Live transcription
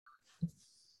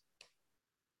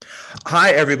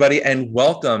Hi, everybody, and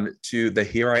welcome to the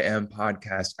Here I Am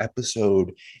podcast,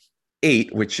 episode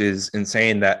 8, which is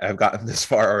insane that I've gotten this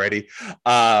far already.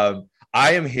 I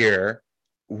am here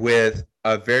with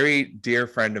a very dear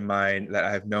friend of mine that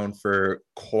I've known for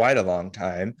quite a long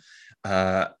time.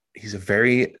 He's a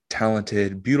very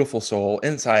talented, beautiful soul,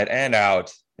 inside and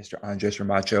out, Mr. Andres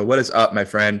Ramacho. What is up, my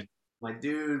friend? My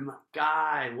dude, my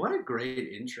guy, what a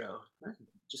great intro. That's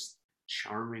just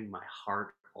charming my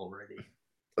heart already.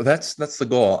 That's the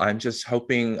goal. I'm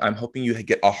hoping you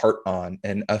get a heart on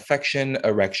an affection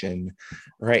erection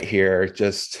right here.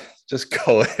 Just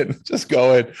going, just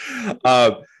going.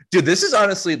 Uh, Dude, this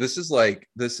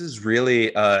is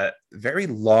really very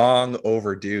long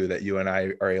overdue that you and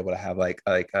I are able to have like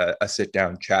a sit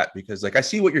down chat because like I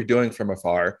see what you're doing from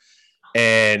afar,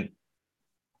 and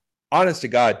honest to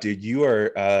God, dude, you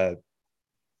are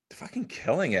fucking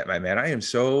killing it, my man. I am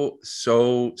so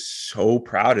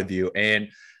proud of you. And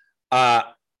uh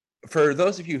for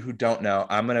those of you who don't know,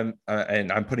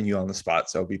 and I'm putting you on the spot,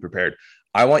 so be prepared.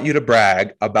 I want you to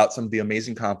brag about some of the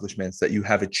amazing accomplishments that you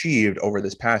have achieved over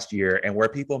this past year and where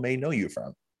people may know you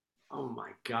from. Oh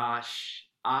my gosh.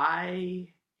 I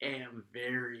am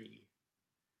very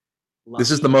lucky.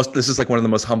 This is like one of the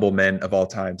most humble men of all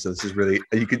time. So this is really,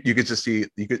 you could just see,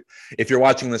 you could, if you're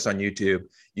watching this on YouTube,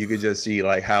 you could just see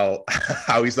like how,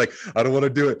 how he's like, I don't want to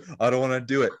do it. I don't want to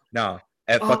do it. No,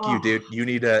 fuck you, Oh, dude. You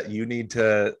need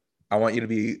to, I want you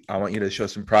to show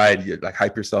some pride. You, like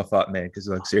hype yourself up, man. Cause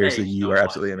like seriously, thanks you so are much,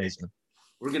 absolutely man. amazing.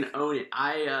 We're gonna own it.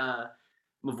 I'm a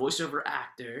voiceover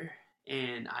actor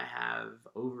and I have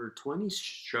over 20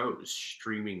 shows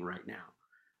streaming right now.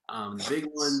 The big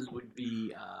ones would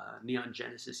be Neon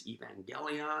Genesis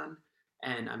Evangelion,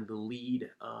 and I'm the lead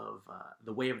of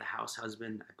The Way of the House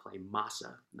Husband. I play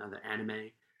Masa, another anime.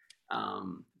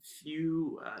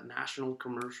 Few national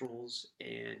commercials,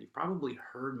 and you probably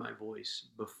heard my voice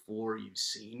before you've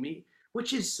seen me,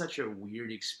 which is such a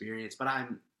weird experience. But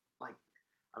like,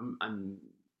 I'm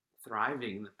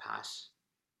thriving the past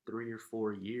 3 or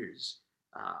 4 years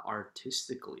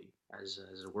artistically as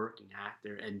a working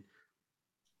actor, and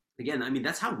again, I mean,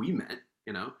 that's how we met,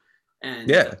 you know, and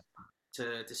Yeah.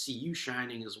 to see you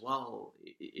shining as well,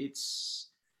 it's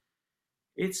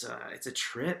a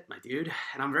trip, my dude,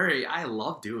 and I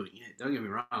love doing it. Don't get me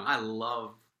wrong, I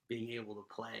love being able to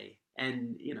play,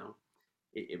 and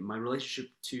my relationship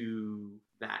to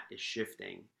that is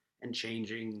shifting and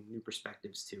changing new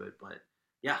perspectives to it, but.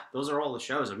 Yeah, those are all the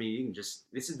shows. I mean, you can just,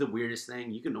 this is the weirdest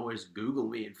thing. You can always Google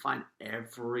me and find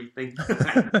everything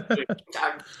that I'm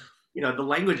doing. The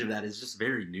language of that is just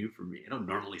very new for me. I don't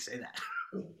normally say that.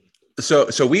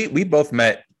 So we both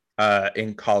met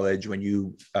in college when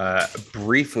you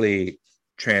briefly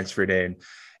transferred in.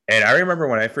 And I remember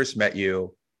when I first met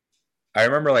you, I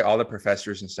remember like all the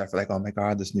professors and stuff were like, "Oh my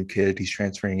God, this new kid, he's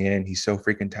transferring in. He's so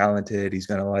freaking talented. He's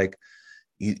gonna like,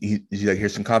 he's like,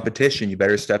 here's some competition. You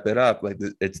better step it up. Like,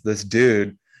 it's this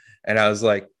dude." And I was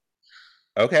like,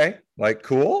 "Okay, like,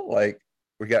 cool. Like,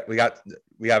 we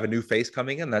have a new face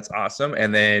coming in. That's awesome."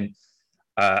 And then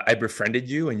I befriended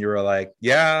you, and you were like,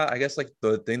 "Yeah, I guess like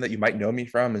the thing that you might know me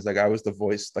from is like I was the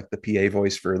voice, like the PA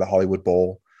voice for the Hollywood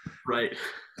Bowl Right.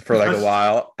 for like a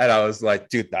while," and I was like,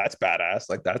 "Dude, that's badass.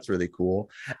 Like that's really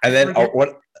cool." And I then forget.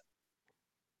 what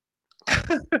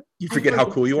you I forget how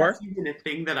forget cool you that's are? even a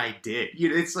thing that I did.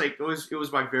 It's like it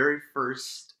was my very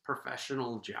first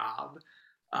professional job.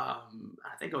 I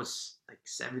think I was like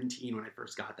 17 when I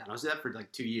first got that. I was there for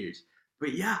like 2 years.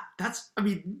 But yeah, that's I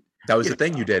mean, That was you the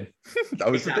know, thing you did.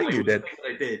 That was the thing exactly. It you was the did. thing that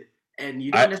I did. And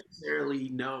you don't I necessarily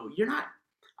know.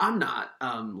 I'm not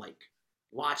like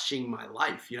watching my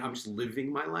life. I'm just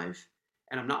living my life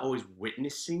and I'm not always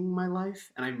witnessing my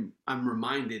life. And I'm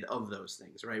reminded of those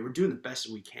things, right? We're doing the best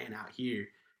that we can out here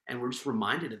and we're just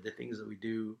reminded of the things that we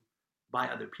do by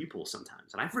other people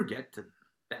sometimes. And I forget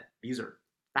that these are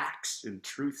facts and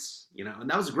truths. And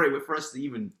that was a great way for us to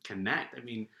even connect. I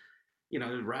mean,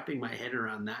 wrapping my head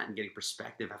around that and getting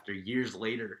perspective after years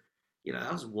later,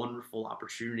 that was a wonderful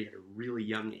opportunity at a really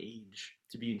young age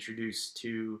to be introduced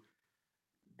to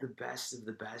the best of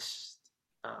the best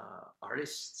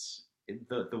artists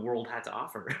the world had to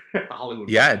offer at the Hollywood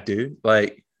Yeah, Bowl. dude.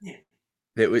 Like Yeah,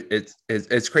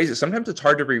 it's crazy. Sometimes it's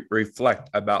hard to reflect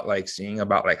about like seeing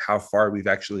about like how far we've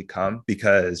actually come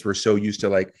because we're so used to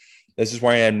like this is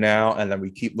where I am now, and then we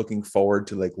keep looking forward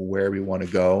to like where we want to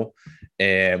go,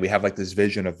 and we have like this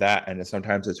vision of that, and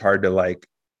sometimes it's hard to like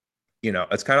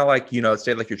it's kind of like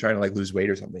say like you're trying to like lose weight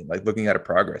or something, like looking at a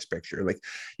progress picture, like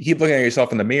you keep looking at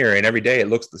yourself in the mirror, and every day it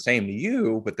looks the same to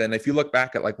you, but then if you look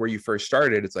back at like where you first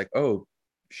started, it's like, oh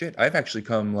shit, I've actually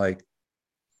come like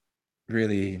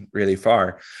really, really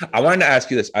far. I wanted to ask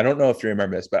you this. I don't know if you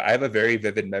remember this, but I have a very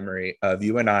vivid memory of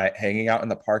you and I hanging out in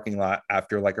the parking lot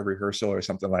after like a rehearsal or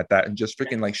something like that and just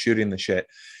freaking like shooting the shit.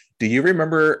 Do you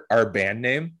remember our band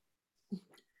name?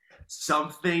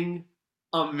 Something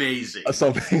amazing.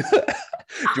 Something. Do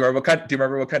you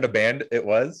remember what kind of band it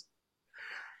was?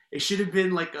 It should have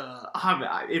been like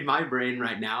in my brain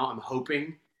right now. I'm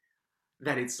hoping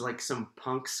that it's like some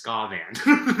punk ska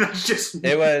band. That's just It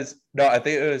me. was no, I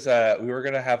think it was we were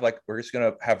gonna have like we're just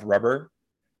gonna have rubber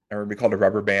and we're gonna be called a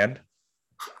rubber band.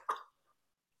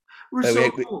 We're And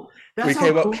so cool. we That's how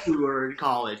came up. cool we were in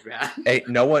college, man. Hey,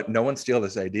 no one steal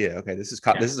this idea. Okay, Yeah, this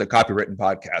is a copywritten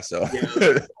podcast, so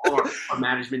yeah. All our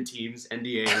management teams,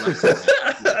 NDA,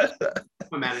 let's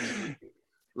my management. if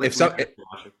Like some Richard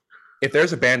Ramacho. if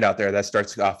there's a band out there that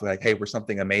starts off like, "Hey, we're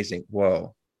something amazing,"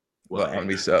 whoa, Well, well, hey, on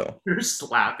me so. you're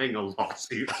slapping a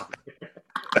lawsuit on it.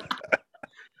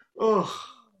 Oh,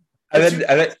 the two And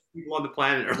then nicest people on the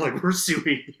planet are like, we're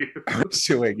suing you. we're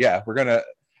suing. Yeah, we're gonna.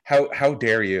 How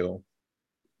dare you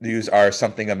use our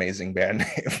something amazing band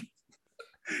name?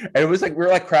 And it was like we were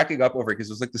like cracking up over it because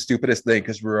it was like the stupidest thing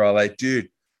because we were all like, dude,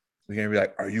 we're gonna be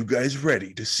like, are you guys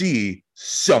ready to see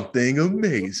something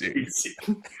amazing?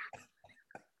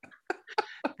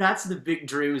 That's the big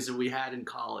dreams that we had in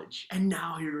college. And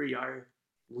now here we are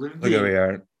Look at living we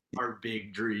are. our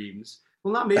big dreams.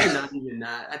 Well, not maybe not even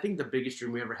that. I think the biggest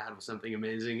dream we ever had was something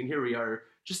amazing. And here we are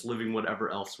just living whatever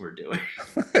else we're doing.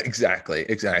 Exactly.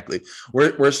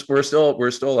 We're still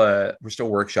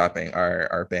workshopping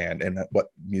our band and what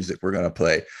music we're gonna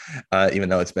play, even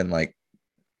though it's been like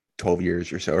 12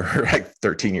 years or so, or like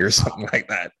 13 years, something like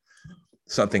that,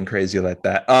 something crazy like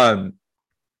that.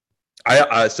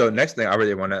 I so next thing I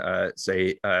really want to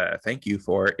say thank you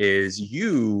for is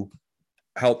you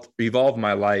helped evolve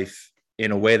my life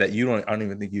in a way that I don't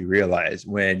even think you realize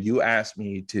when you asked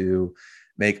me to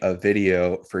make a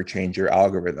video for Change Your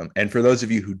Algorithm. And for those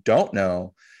of you who don't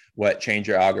know what Change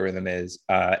Your Algorithm is,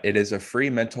 it is a free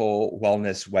mental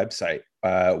wellness website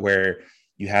where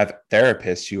you have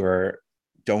therapists who are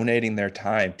donating their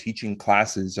time teaching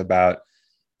classes about,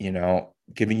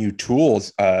 giving you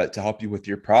tools to help you with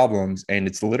your problems. And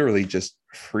it's literally just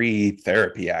free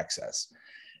therapy access.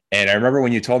 And I remember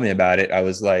when you told me about it, I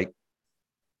was like,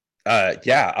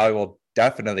 yeah, I will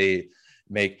definitely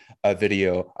make a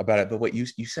video about it. But what you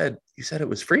said it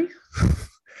was free?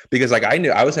 Because like I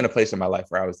knew I was in a place in my life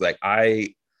where I was like,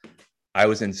 I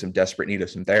was in some desperate need of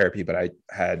some therapy, but I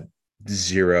had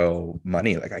zero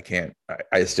money. Like I can't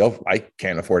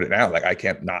afford it now. Like I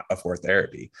can't not afford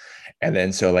therapy. And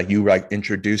then so like you like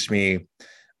introduced me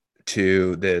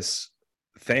to this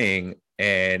thing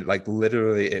and like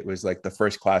literally it was like the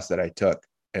first class that I took.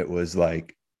 It was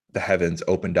like the heavens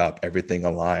opened up, everything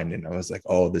aligned, and I was like,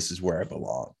 oh, this is where I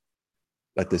belong.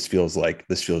 Like this feels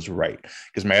right.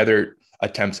 Because my other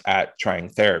attempts at trying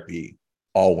therapy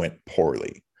all went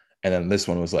poorly. And then this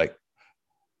one was like,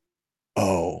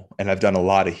 oh, and I've done a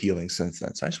lot of healing since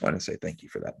then. So I just want to say thank you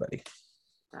for that, buddy.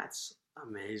 That's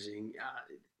amazing.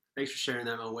 Thanks for sharing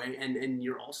that away. And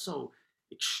you're also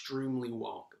extremely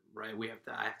welcome, right?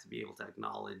 I have to be able to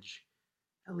acknowledge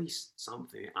at least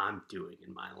something I'm doing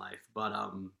in my life. But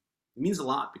it means a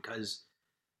lot because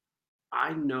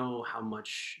I know how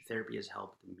much therapy has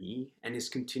helped me and is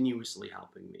continuously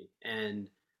helping me. And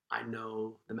I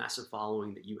know the massive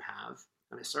following that you have.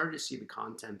 And I started to see the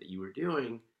content that you were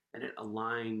doing, and it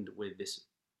aligned with this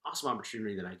awesome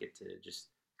opportunity that I get to just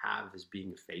have as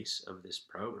being a face of this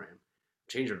program,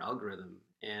 change your algorithm.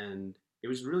 And it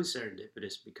was really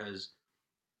serendipitous because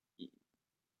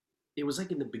it was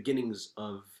like in the beginnings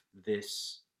of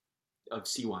this of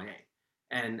CYA.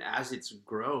 And as it's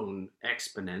grown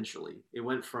exponentially, it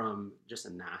went from just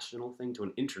a national thing to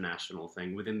an international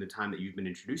thing within the time that you've been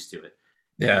introduced to it.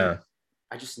 And Yeah.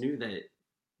 I just knew that,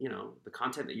 the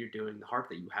content that you're doing, the heart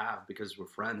that you have, because we're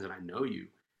friends and I know you,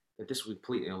 that this would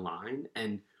completely align.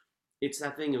 And it's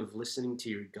that thing of listening to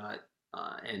your gut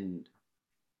and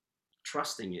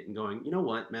trusting it and going, you know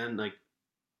what, man, like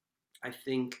I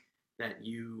think that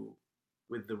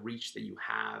with the reach that you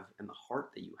have and the heart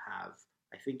that you have,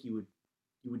 I think you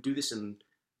would do this in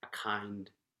a kind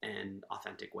and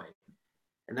authentic way.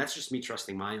 And that's just me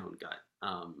trusting my own gut,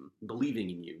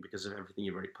 believing in you because of everything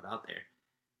you've already put out there.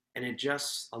 And it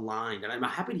just aligned. And I'm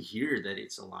happy to hear that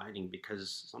it's aligning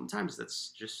because sometimes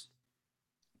that's just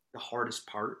the hardest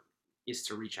part is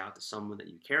to reach out to someone that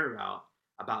you care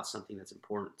about something that's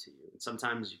important to you. And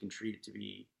sometimes you can treat it to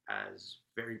be as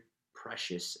very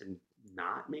precious and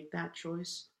not make that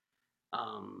choice.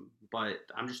 But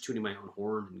I'm just tuning my own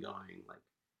horn and going like,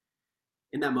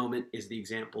 in that moment is the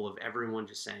example of everyone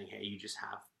just saying, "Hey, you just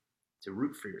have to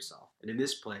root for yourself. And in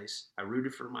this place, I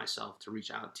rooted for myself to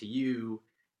reach out to you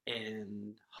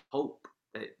and hope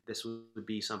that this would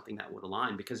be something that would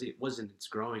align because it was in its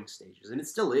growing stages and it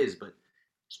still is, but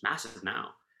it's massive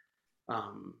now.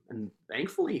 And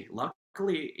thankfully,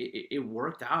 luckily, it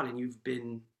worked out, and you've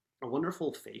been a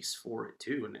wonderful face for it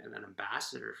too, and an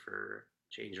ambassador for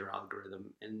Change Your Algorithm,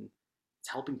 and it's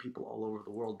helping people all over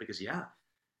the world because yeah,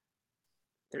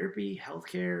 therapy,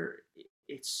 healthcare,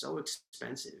 it's so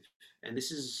expensive, and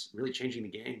this is really changing the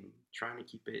game, trying to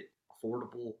keep it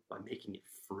affordable by making it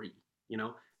free. You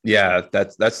know, the Yeah,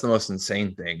 that's the most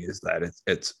insane thing is that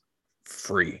it's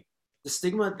free. the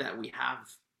stigma that we have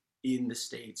in the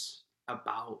states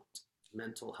about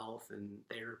mental health and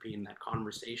therapy and that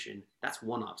conversation, that's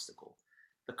one obstacle.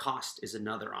 The cost is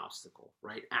another obstacle,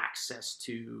 right? Access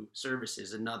to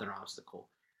services, another obstacle.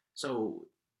 So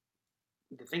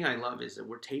the thing I love is that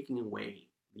we're taking away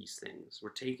these things.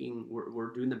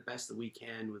 We're doing the best that we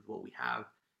can with what we have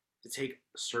to take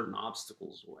certain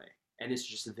obstacles away. And it's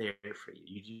just there for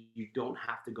you. You don't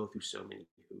have to go through so many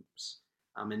hoops.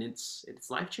 And it's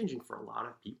life changing for a lot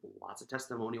of people. Lots of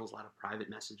testimonials, a lot of private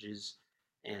messages,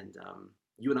 and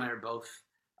you and I are both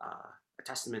a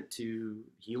testament to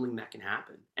healing that can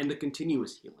happen and the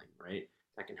continuous healing, right?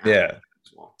 That can happen Yeah,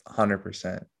 as well.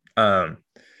 100%. Um,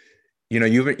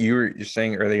 you were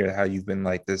saying earlier how you've been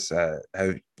like this,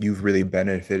 how you've really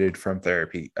benefited from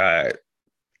therapy.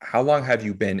 How long have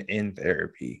you been in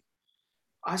therapy?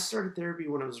 I started therapy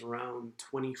when I was around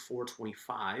 24,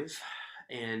 25,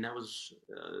 and that was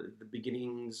the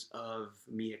beginnings of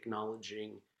me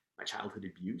acknowledging my childhood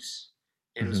abuse.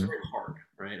 And it was Hmm. very hard,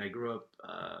 right? I grew up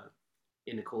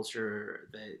in a culture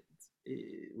that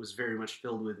was very much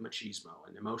filled with machismo,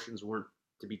 and emotions weren't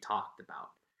to be talked about.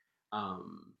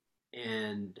 Um,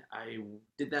 and I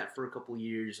did that for a couple of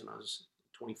years when I was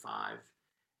 25,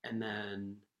 and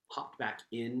then hopped back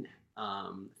in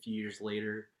a few years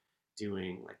later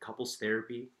doing like couples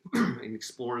therapy and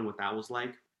exploring what that was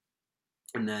like.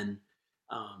 And then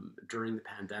during the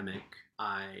pandemic,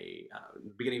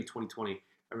 beginning of 2020,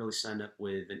 I really signed up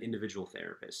with an individual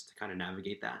therapist to kind of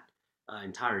navigate that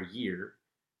entire year.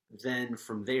 Then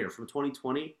from there, from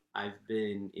 2020, I've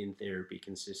been in therapy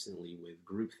consistently with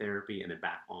group therapy and then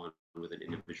back on with an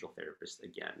individual therapist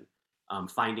again.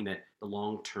 Finding that the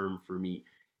long term for me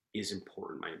is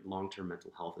important. My long term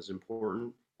mental health is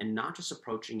important, and not just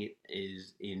approaching it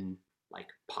is in like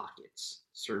pockets,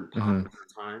 certain Hmm. pockets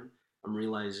of time. I'm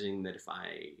realizing that if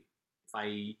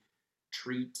I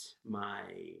treat my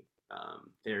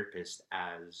therapist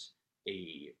as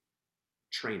a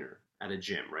trainer at a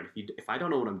gym, right? If I don't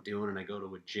know what I'm doing and I go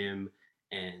to a gym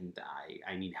and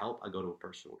I need help, I go to a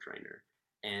personal trainer,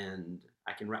 and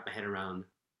I can wrap my head around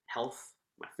health.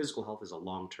 My physical health is a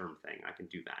long term thing. I can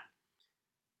do that.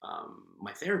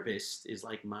 My therapist is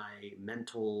like my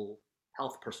mental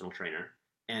health personal trainer,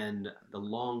 and the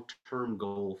long term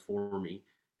goal for me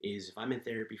is if I'm in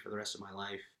therapy for the rest of my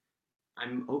life,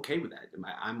 I'm okay with that.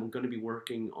 I'm going to be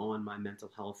working on my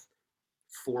mental health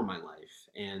for my life,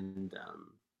 and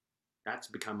that's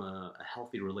become a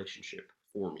healthy relationship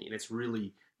for me, and it's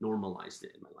really normalized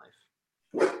it in my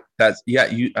life. That's yeah,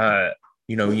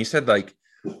 when you said like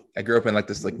I grew up in like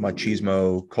this like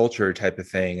machismo culture type of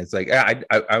thing. It's like yeah,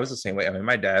 I was the same way. I mean,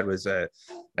 my dad was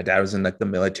in like the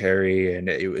military, and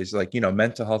it was like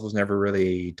mental health was never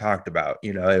really talked about.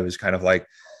 It was kind of like,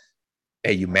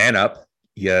 hey, you man up,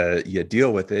 you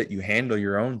deal with it, you handle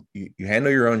your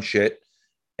own shit,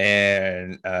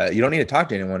 and you don't need to talk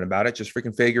to anyone about it. Just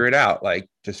freaking figure it out. Like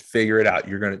just figure it out.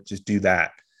 You're gonna just do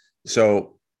that.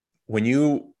 So when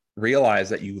you realize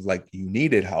that you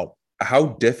needed help, how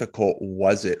difficult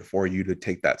was it for you to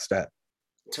take that step?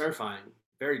 Terrifying,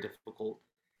 very difficult,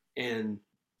 and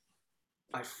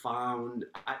I found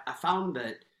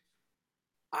that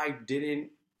I didn't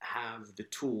have the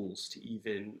tools to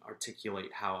even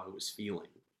articulate how I was feeling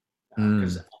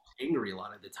because I Mm, was angry a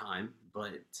lot of the time,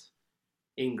 but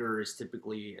anger is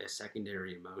typically a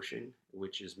secondary emotion,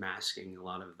 which is masking a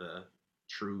lot of the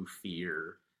true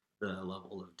fear, the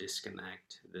level of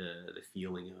disconnect, the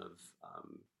feeling of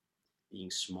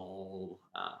being small,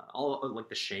 all like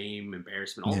the shame,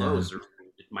 embarrassment. All yeah. those are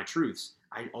my truths.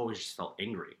 I always just felt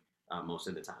angry most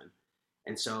of the time,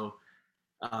 and so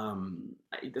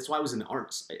that's why I was in the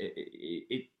arts.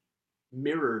 It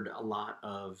mirrored a lot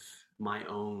of my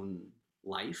own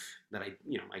life that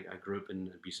I grew up in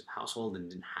an abusive household and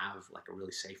didn't have like a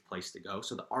really safe place to go.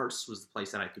 So the arts was the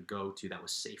place that I could go to that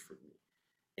was safe for me.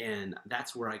 And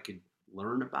that's where I could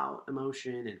learn about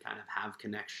emotion and kind of have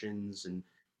connections and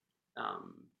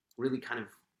um, really kind of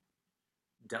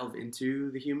delve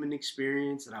into the human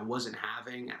experience that I wasn't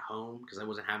having at home because I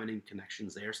wasn't having any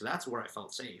connections there. So that's where I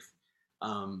felt safe.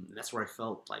 That's where I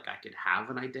felt like I could have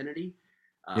an identity.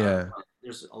 Yeah. But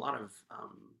there's a lot of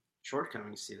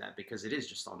shortcomings to that because it is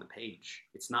just on the page.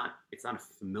 It's not. It's not a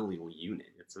familial unit.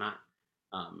 It's not.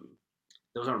 Um,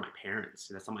 those aren't my parents.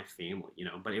 That's not my family.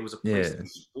 But it was a place to Yeah.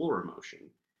 explore emotion.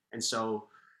 And so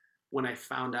when I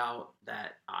found out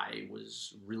that I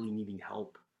was really needing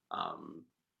help, um,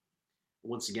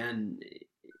 once again,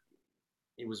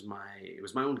 it was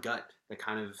my own gut that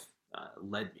kind of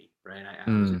led me, right? I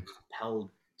was Mm.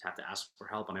 compelled to have to ask for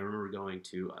help, and I remember going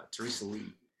to Teresa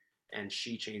Lee, and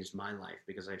she changed my life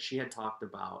because she had talked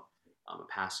about a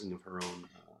passing of her own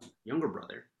younger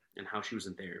brother and how she was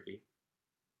in therapy.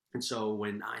 And so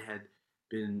when I had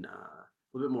been a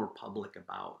little bit more public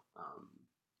about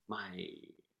my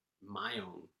my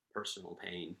own personal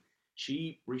pain,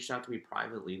 she reached out to me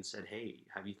privately and said, "Hey,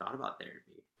 have you thought about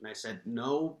therapy?" And I said,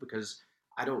 "No, because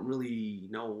I don't really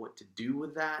know what to do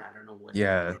with that. I don't know what it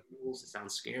Yeah. entails. It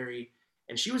sounds scary."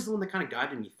 And she was the one that kind of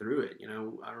guided me through it.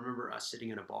 I remember us sitting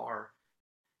in a bar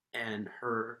and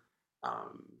her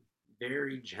um,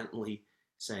 very gently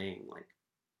saying, like,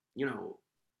 you know,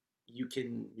 you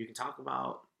can talk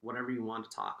about whatever you want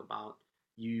to talk about.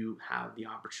 You have the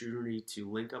opportunity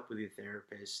to link up with your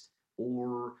therapist,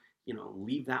 or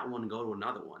leave that one and go to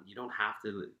another one. You don't have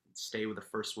to stay with the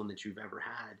first one that you've ever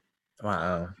had.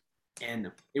 Wow.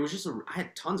 And it was just I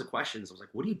had tons of questions. I was like,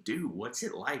 what do you do? What's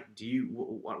it like? Do you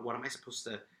what am I supposed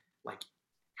to like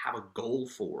have a goal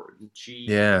for? And she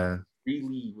Yeah.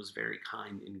 really was very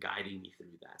kind in guiding me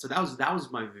through that. So that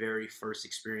was my very first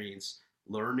experience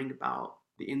learning about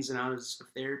the ins and outs of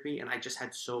therapy, and I just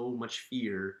had so much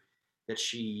fear that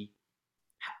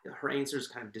her answers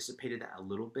kind of dissipated that a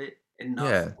little bit enough.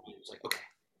 Yeah. It was like, okay,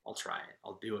 I'll try it,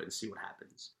 I'll do it, and see what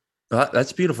happens. Well,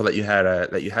 that's beautiful that you had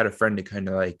a friend to kind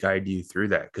of like guide you through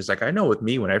that. Because like I know with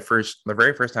me, when the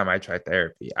very first time I tried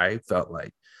therapy, I felt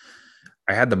like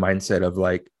I had the mindset of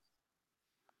like,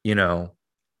 you know,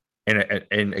 and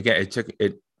again, it took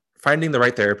it finding the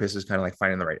right therapist is kind of like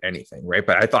finding the right anything, right?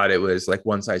 But I thought it was like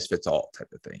one size fits all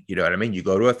type of thing. You know what I mean? You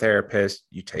go to a therapist,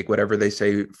 you take whatever they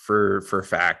say for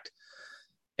fact,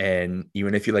 and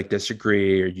even if you like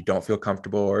disagree or you don't feel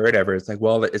comfortable or whatever, it's like,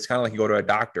 well, it's kind of like you go to a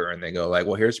doctor and they go like,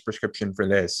 well, here's a prescription for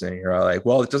this, and you're all like,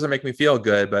 well, it doesn't make me feel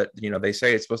good, but they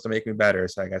say it's supposed to make me better,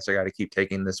 so I guess I got to keep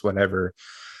taking this whatever.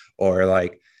 Or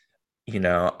like,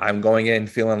 I'm going in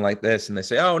feeling like this, and they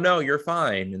say, oh no, you're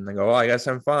fine, and they go, well, I guess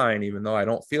I'm fine even though I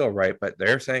don't feel right, but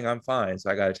they're saying I'm fine, so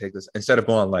I got to take this, instead of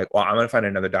going like, well, I'm going to find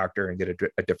another doctor and get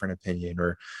a different opinion.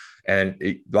 Or and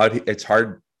a lot of it's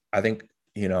hard. I think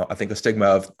I think a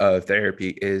stigma of therapy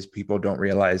is people don't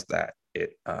realize that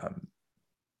it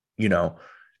you know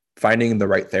finding the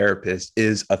right therapist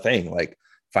is a thing. Like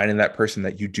finding that person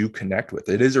that you do connect with.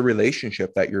 It is a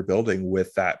relationship that you're building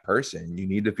with that person. You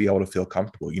need to be able to feel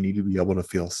comfortable. You need to be able to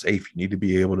feel safe. You need to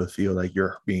be able to feel like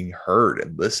you're being heard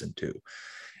and listened to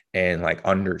and like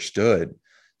understood.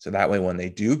 So that way, when they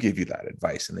do give you that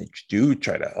advice and they do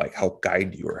try to like help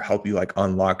guide you or help you like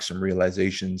unlock some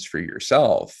realizations for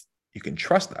yourself, you can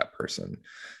trust that person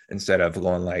instead of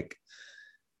going like,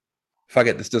 fuck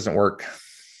it, this doesn't work.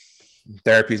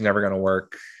 Therapy's never going to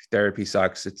work. Therapy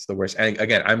sucks. It's the worst. And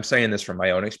again, I'm saying this from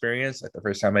my own experience. Like the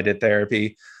first time I did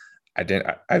therapy, I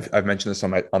didn't. I've mentioned this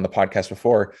on the podcast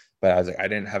before, but I was like, I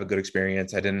didn't have a good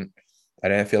experience. I didn't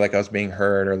feel like I was being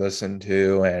heard or listened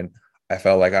to, and I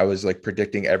felt like I was like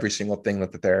predicting every single thing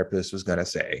that the therapist was going to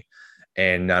say,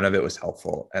 and none of it was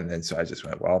helpful. And then so I just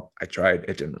went, well, I tried,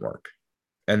 it didn't work.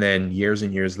 And then years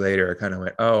and years later, I kind of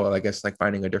went, oh, well, I guess like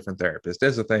finding a different therapist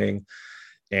is a thing.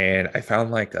 And I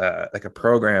found like a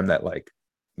program that like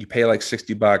you pay like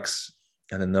 $60,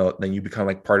 and then you become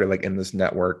like part of like in this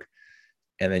network,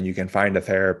 and then you can find a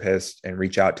therapist and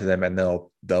reach out to them, and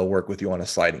they'll work with you on a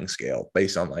sliding scale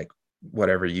based on like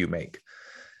whatever you make.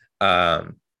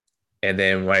 Um, and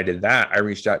then when I did that, I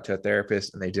reached out to a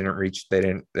therapist and they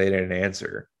didn't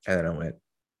answer. And then I went,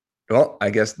 well, I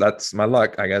guess that's my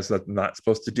luck. I guess I'm not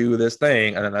supposed to do this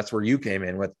thing. And then that's where you came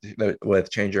in with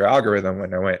change your algorithm.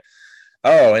 When I went,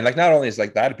 oh, and like not only is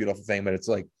like that a beautiful thing, but it's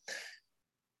like,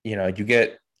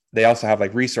 they also have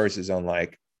like resources on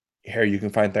like, here you can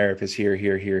find therapists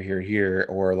here,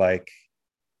 or like,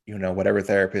 whatever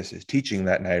therapist is teaching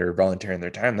that night or volunteering their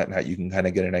time that night, you can kind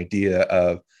of get an idea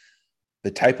of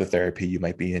the type of therapy you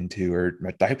might be into, or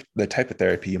the type of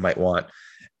therapy you might want.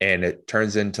 And it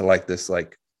turns into like this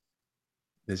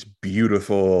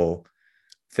beautiful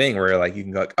thing where like you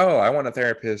can go like, oh, I want a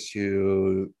therapist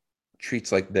who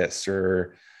treats like this,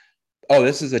 or oh,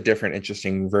 this is a different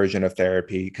interesting version of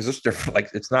therapy because it's different. Like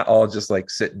it's not all just like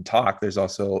sit and talk. There's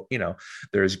also,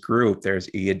 there's group, there's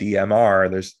EDMR,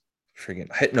 there's freaking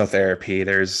hypnotherapy.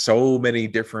 There's so many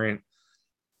different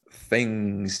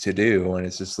things to do. And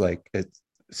it's just like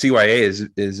CYA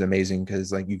is amazing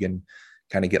because like you can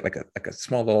kind of get like a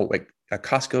small little like a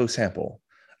Costco sample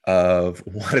of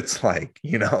what it's like.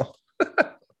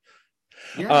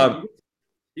 Yeah, Um,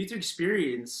 you get to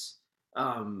experience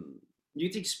um, you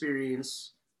get to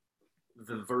experience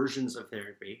the versions of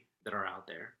therapy that are out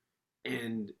there,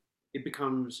 and it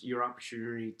becomes your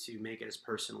opportunity to make it as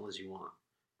personal as you want.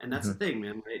 And that's the mhm. thing,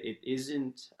 man. It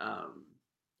isn't.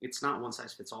 It's not one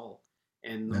size fits all.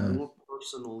 And the No. more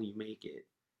personal you make it,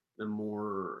 the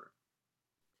more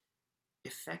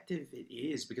effective it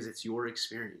is because it's your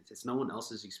experience. It's no one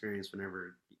else's experience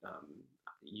whenever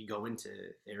you go into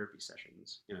therapy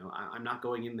sessions. I'm not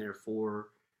going in there for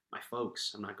my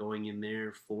folks. I'm not going in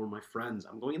there for my friends.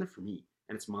 I'm going in there for me,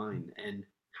 and it's mine. And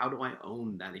how do I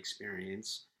own that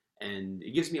experience? And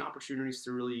it gives me opportunities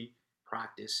to really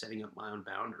practice setting up my own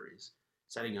boundaries,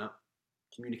 setting up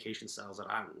communication styles that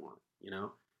I want.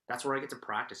 That's where I get to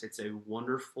practice. It's a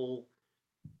wonderful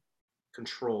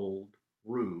controlled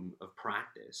room of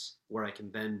practice where I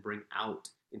can then bring out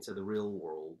into the real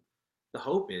world. The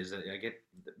hope is that I get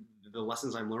the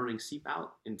lessons I'm learning seep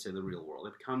out into the real world.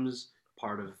 It becomes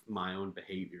part of my own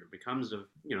behavior. It becomes of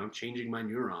changing my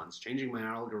neurons, changing my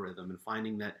algorithm, and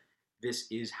finding that this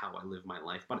is how I live my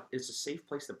life. But it's a safe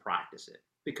place to practice it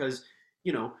because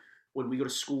you know when we go to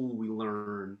school, we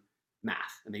learn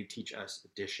math and they teach us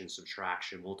addition,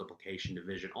 subtraction, multiplication,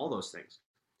 division, all those things.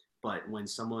 But when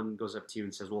someone goes up to you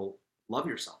and says, "Well, love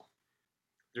yourself,"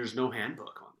 there's no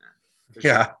handbook on that. There's just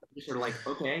Yeah. you're sort of like,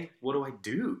 "Okay, what do I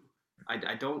do?"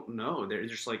 I don't know. They're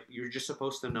just like you're just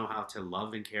supposed to know how to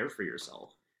love and care for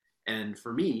yourself. And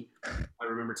for me, I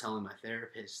remember telling my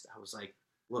therapist, I was like,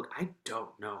 "Look, I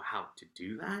don't know how to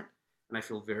do that, and I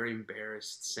feel very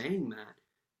embarrassed saying that,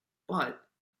 but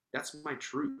that's my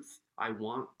truth. I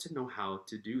want to know how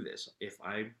to do this. If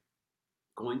I'm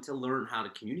going to learn how to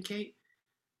communicate,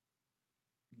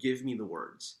 give me the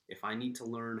words. If I need to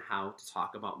learn how to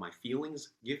talk about my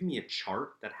feelings, give me a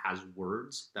chart that has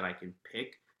words that I can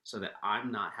pick so that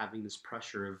I'm not having this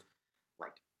pressure of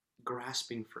like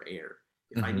grasping for air.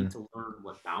 If I need Hmm. to learn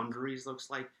what boundaries looks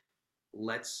like,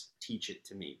 let's teach it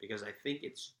to me because I think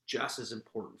it's just as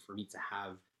important for me to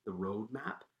have the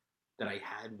roadmap that I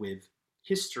had with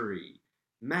history,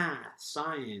 math,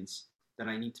 science that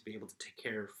I need to be able to take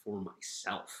care of for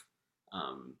myself,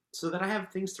 so that I have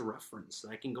things to reference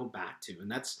that I can go back to. And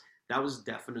that was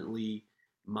definitely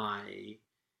my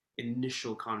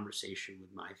initial conversation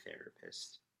with my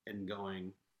therapist and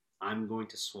going, I'm going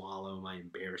to swallow my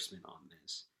embarrassment on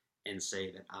this and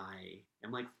say that I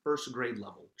am like first grade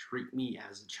level. Treat me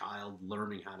as a child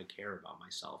learning how to care about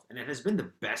myself. And it has been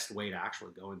the best way to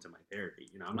actually go into my therapy.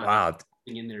 I'm not Wow.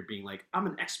 in there being like, I'm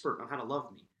an expert on how to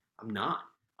love me. I'm not.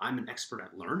 I'm an expert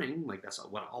at learning. Like that's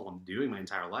what all I'm doing my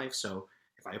entire life. So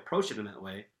if I approach it in that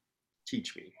way,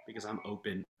 teach me because I'm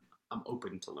open. I'm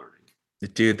open to learning.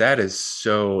 Dude, that is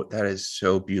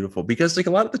so beautiful because like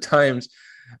a lot of the times,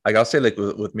 like I'll say like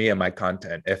with me and my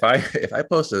content, if I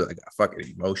post like a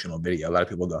fucking emotional video, a lot of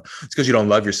people go, it's because you don't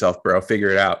love yourself, bro. Figure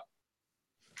it out.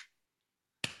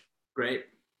 Great.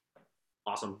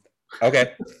 Awesome.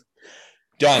 Okay,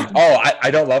 done. Oh,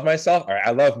 I don't love myself. All right,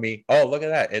 I love me. Oh, look at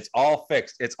that. It's all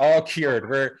fixed. It's all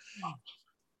cured.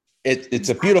 It's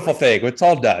a beautiful Exactly. thing. It's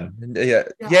all done. Yeah.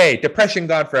 Yeah. Yay, depression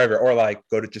gone forever. Or like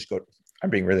just go. I'm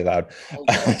being really loud. All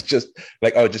good. Just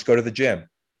like, oh, just go to the gym.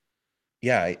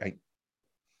 Yeah,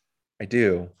 I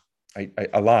do. I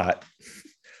a lot.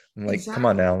 I'm like, come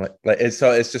on Exactly. now.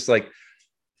 It's just like,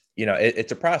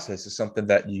 it's a process. It's something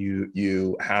that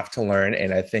you have to learn.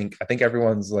 And I think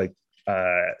everyone's like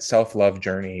self-love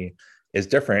journey is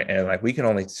different. And like we can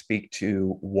only speak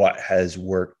to what has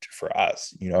worked for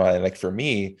us, and like for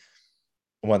me,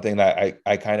 one thing that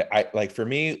I kind of I like for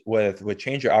me with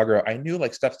change your algo, I knew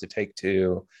like steps to take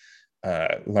to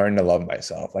learn to love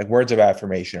myself. Like words of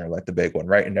affirmation are like the big one,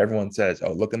 right? And everyone says,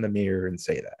 oh, look in the mirror and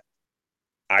say that.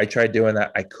 I tried doing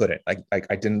that. I couldn't. Like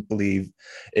I didn't believe.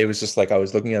 It was just like I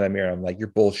was looking in the mirror. I'm like, you're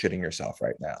bullshitting yourself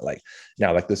right now. Like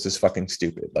now, like this is fucking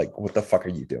stupid. Like what the fuck are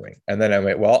you doing? And then I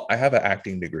went, well, I have an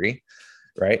acting degree,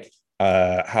 right?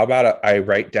 How about I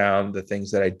write down the things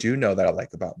that I do know that I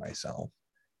like about myself,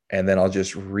 and then I'll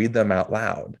just read them out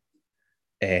loud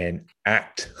and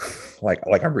act like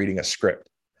I'm reading a script.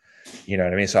 You know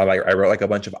what I mean? So I wrote like a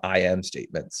bunch of I am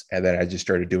statements, and then I just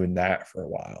started doing that for a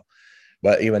while.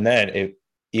 But even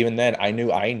then, I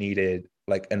knew I needed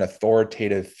like an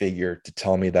authoritative figure to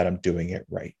tell me that I'm doing it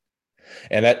right.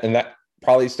 And that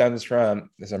probably stems from,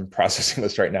 as I'm processing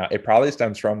this right now, it probably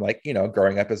stems from like,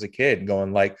 growing up as a kid and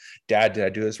going like, Dad, did I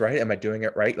do this right? Am I doing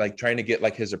it right? Like trying to get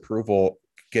like his approval,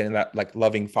 getting that like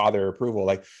loving father approval.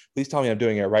 Like, please tell me I'm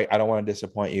doing it right. I don't want to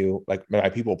disappoint you. Like my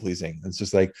people pleasing. It's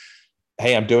just like,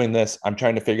 hey, I'm doing this. I'm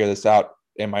trying to figure this out.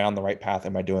 Am I on the right path?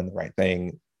 Am I doing the right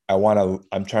thing?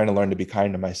 I'm trying to learn to be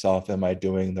kind to myself. Am I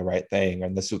doing the right thing?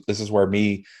 And this is where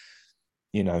me,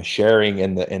 sharing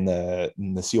in the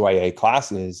CYA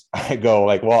classes, I go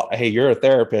like, well, hey, you're a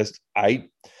therapist.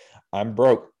 I'm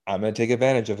broke. I'm going to take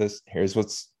advantage of this. Here's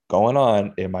what's going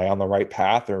on. Am I on the right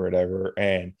path or whatever?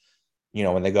 And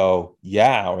when they go,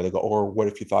 yeah, or they go, or what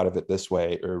if you thought of it this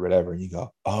way or whatever, and you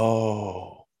go,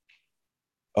 oh,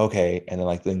 okay. And then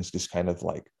like things just kind of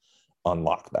like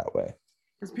unlock that way.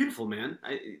 That's beautiful, man.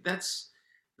 That's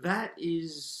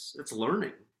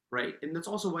learning, right? And that's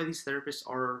also why these therapists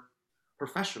are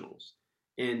professionals.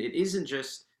 And it isn't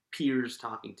just peers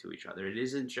talking to each other. It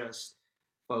isn't just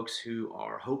folks who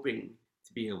are hoping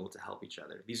to be able to help each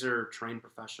other. These are trained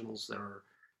professionals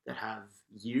that have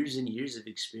years and years of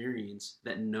experience,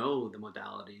 that know the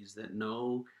modalities, that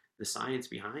know the science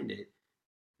behind it,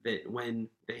 that when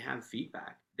they have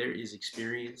feedback, there is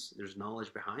experience, there's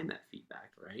knowledge behind that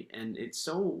feedback, right? And it's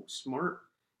so smart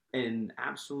and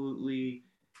absolutely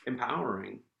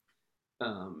empowering,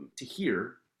 to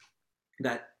hear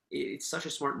that it's such a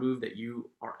smart move that you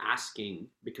are asking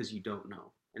because you don't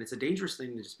know. And it's a dangerous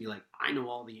thing to just be like, I know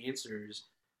all the answers,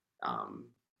 um,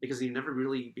 because you never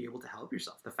really be able to help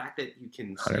yourself. The fact that you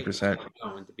can say, I 100%. don't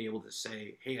know, and to be able to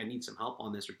say, hey, I need some help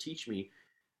on this or teach me,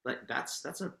 like that's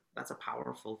a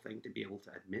powerful thing to be able to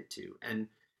admit to. And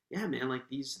yeah, man, like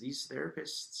these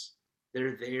therapists,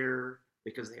 they're there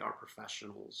because they are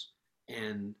professionals,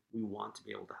 and we want to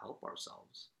be able to help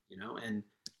ourselves, and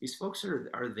these folks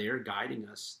are there guiding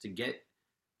us to get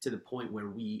to the point where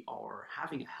we are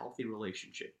having a healthy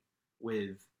relationship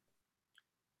with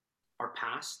our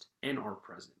past and our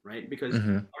present, right? Because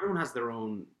Mm-hmm. everyone has their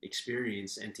own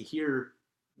experience, and to hear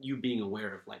you being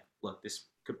aware of like, look, this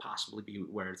could possibly be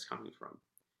where it's coming from.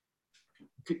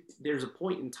 There's a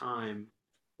point in time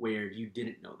where you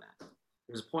didn't know that.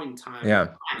 There's a point in time where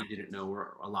Yeah. I didn't know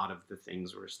where a lot of the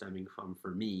things were stemming from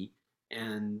for me,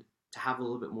 and to have a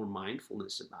little bit more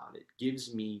mindfulness about it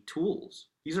gives me tools.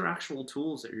 These are actual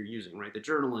tools that you're using, right? The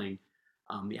journaling,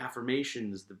 the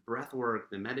affirmations, the breath work,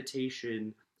 the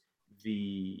meditation,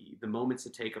 the moments to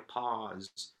take a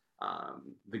pause,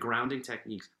 the grounding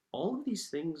techniques. All of these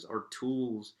things are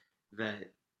tools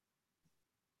that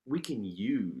we can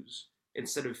use.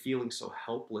 Instead of feeling so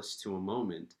helpless to a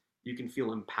moment, you can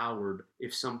feel empowered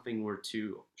if something were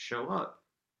to show up.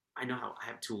 I know how I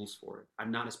have tools for it.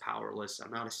 I'm not as powerless.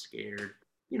 I'm not as scared.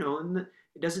 And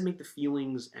it doesn't make the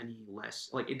feelings any less,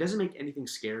 like, it doesn't make anything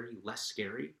scary less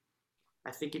scary.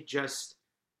 I think it just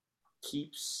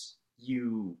keeps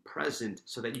you present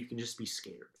so that you can just be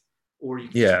scared, or you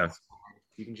can just be Yeah. sad.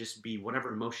 You can just be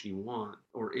whatever emotion you want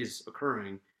or is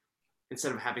occurring,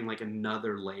 instead of having like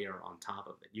another layer on top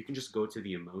of it. You can just go to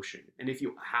the emotion. And if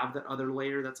you have that other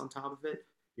layer that's on top of it,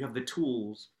 you have the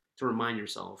tools to remind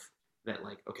yourself that,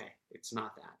 like, okay, it's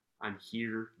not that. I'm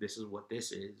here. This is what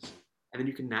this is. And then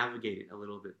you can navigate it a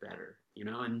little bit better,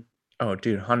 And Oh,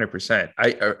 dude,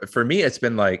 100%. For me, it's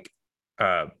been like,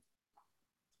 uh,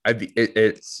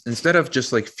 it's instead of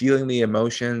just like feeling the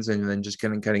emotions and then just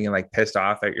getting like pissed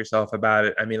off at yourself about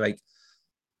it. I mean, like,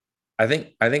 I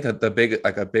think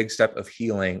that a big step of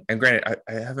healing. And granted,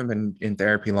 I haven't been in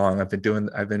therapy long. I've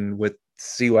been with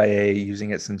CYA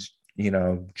using it since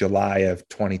July of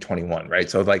 2021, right?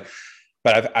 So like,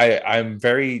 but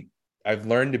I've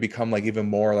learned to become like even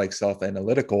more like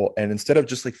self-analytical, and instead of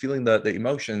just like feeling the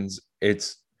emotions,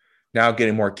 it's now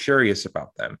getting more curious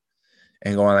about them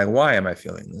and going like, why am I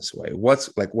feeling this way? What's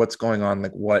going on?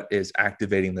 Like, what is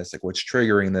activating this? Like, what's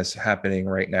triggering this happening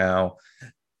right now?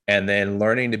 And then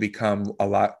learning to become a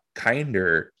lot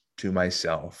kinder to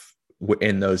myself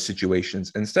in those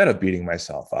situations instead of beating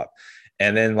myself up.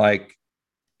 And then like,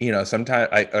 sometimes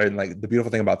and like the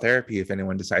beautiful thing about therapy, if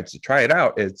anyone decides to try it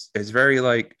out, it's very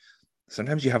like,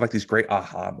 sometimes you have like these great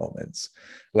aha moments.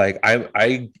 Like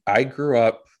I grew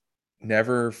up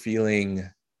never feeling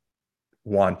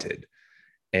wanted,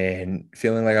 and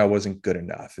feeling like I wasn't good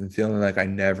enough, and feeling like I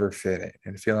never fit in,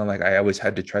 and feeling like I always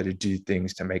had to try to do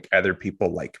things to make other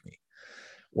people like me.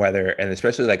 And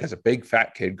especially like as a big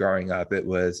fat kid growing up, it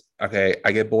was, okay,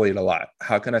 I get bullied a lot.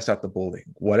 How can I stop the bullying?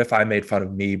 What if I made fun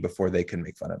of me before they can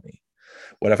make fun of me?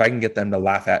 What if I can get them to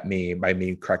laugh at me by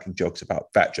me cracking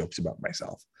fat jokes about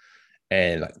myself?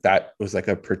 And like that was like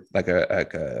a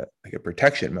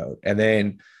protection mode. And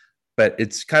then, but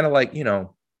it's kind of like,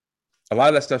 a lot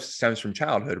of that stuff stems from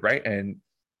childhood, right? And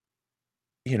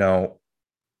you know,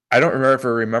 I don't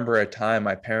remember a time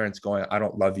my parents going, I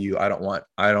don't love you, I don't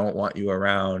want you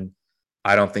around,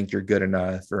 I don't think you're good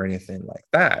enough or anything like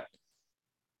that.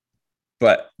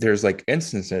 But there's like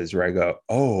instances where I go,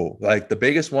 oh, like the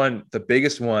biggest one,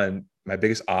 my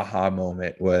biggest aha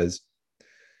moment was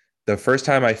the first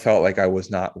time I felt like I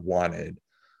was not wanted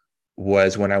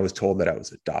was when I was told that I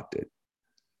was adopted.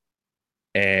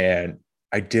 And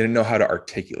I didn't know how to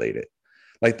articulate it.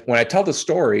 Like when I tell the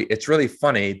story, it's really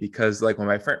funny because like when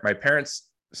my parents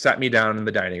sat me down in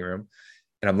the dining room,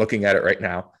 and I'm looking at it right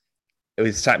now, it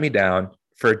was sat me down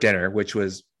for dinner, which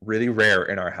was really rare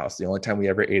in our house. The only time we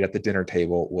ever ate at the dinner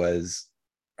table was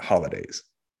holidays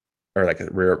or like a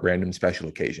rare, random special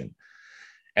occasion.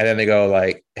 And then they go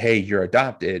like, "Hey, you're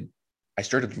adopted." I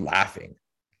started laughing.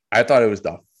 I thought it was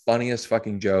the funniest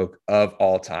fucking joke of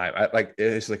all time. I like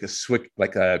it's like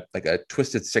a like a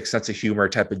twisted sixth sense of humor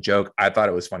type of joke. I thought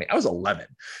it was funny. I was 11,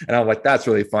 and I'm like, that's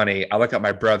really funny. I look at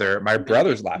my brother. My You gotta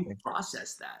brother's get you laughing.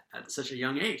 process that at such a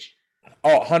young age.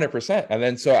 Oh, 100%. And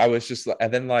then so I was just,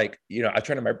 and then like, I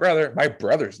turned to my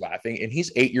brother's laughing, and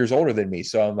he's 8 years older than me.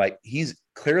 So I'm like, he's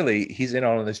in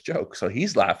on this joke. So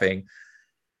he's laughing.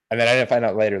 And then I didn't find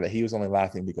out later that he was only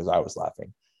laughing because I was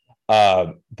laughing.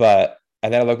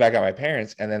 And then I look back at my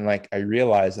parents, and then like I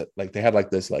realized that like they had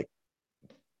like this like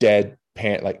dead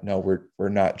parent, like, no, we're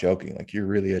not joking. Like you're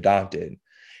really adopted.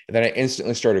 And then I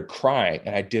instantly started crying,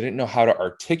 and I didn't know how to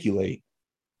articulate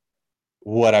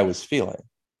what I was feeling.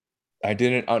 I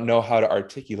didn't know how to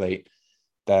articulate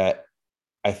that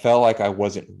I felt like I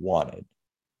wasn't wanted.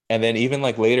 And then even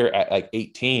like later at like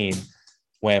 18,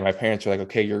 when my parents were like,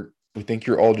 okay, we think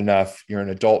you're old enough, you're an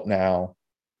adult now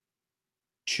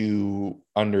to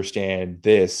understand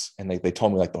this. And like they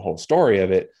told me like the whole story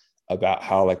of it about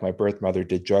how like my birth mother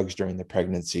did drugs during the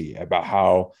pregnancy, about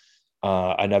how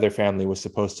another family was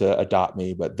supposed to adopt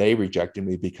me, but they rejected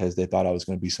me because they thought I was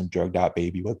going to be some drugged out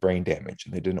baby with brain damage,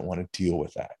 and they didn't want to deal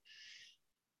with that.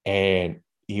 And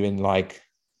even like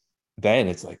then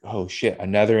it's like, oh shit,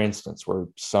 another instance where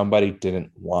somebody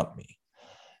didn't want me.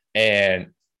 And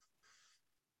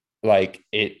like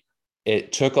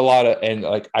it took a lot of, and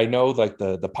like I know like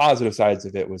the positive sides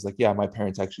of it was like, yeah, my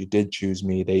parents actually did choose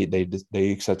me.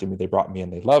 They accepted me, they brought me,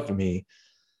 and they loved me.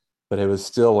 But it was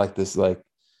still like this, like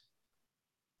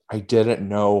I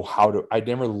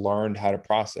never learned how to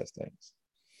process things.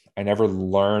 I never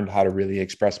learned how to really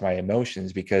express my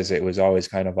emotions because it was always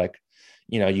kind of like,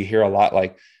 you hear a lot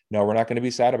like, no, we're not going to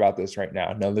be sad about this right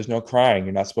now. No, there's no crying.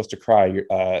 You're not supposed to cry.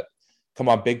 Come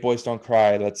on, big boys don't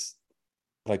cry.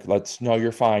 No,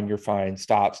 you're fine. You're fine.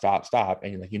 Stop, stop, stop.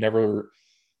 And like, you never,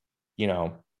 you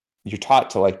know, you're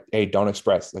taught to like, hey, don't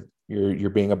express. Like you're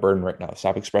being a burden right now.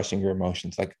 Stop expressing your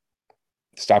emotions. Like,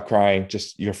 stop crying.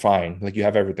 Just you're fine. Like you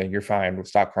have everything. You're fine.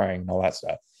 Stop crying and all that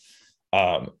stuff.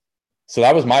 Um, so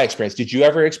that was my experience. Did you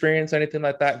ever experience anything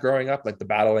like that growing up? Like the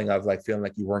battling of like feeling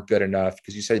like you weren't good enough?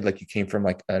 Because you said like you came from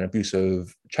like an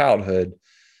abusive childhood.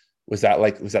 Was that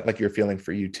like your feeling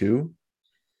for you too?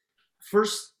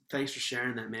 First, thanks for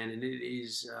sharing that, man. And it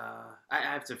is, I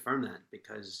have to affirm that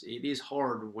because it is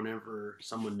hard whenever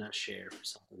someone does share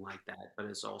something like that. But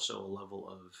it's also a level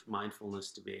of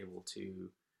mindfulness to be able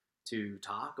to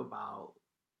talk about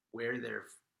where they're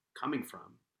coming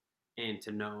from, and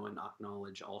to know and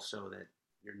acknowledge also that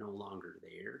you're no longer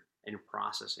there, and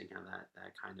processing how that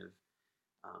kind of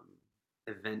um,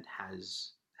 event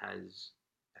has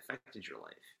affected your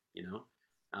life. You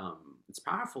know, it's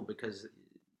powerful because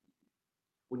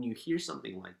when you hear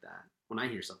something like that, when I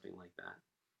hear something like that,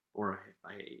 or if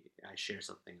I share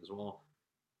something as well,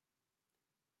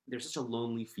 there's such a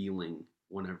lonely feeling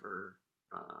whenever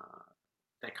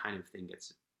that kind of thing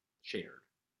gets shared.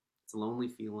 It's a lonely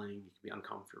feeling. It can be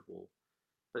uncomfortable,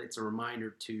 but it's a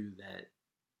reminder too that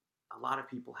a lot of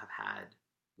people have had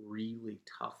really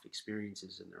tough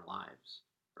experiences in their lives,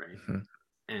 right? Mhm.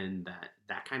 And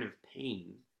that kind of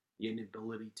pain, the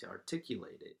inability to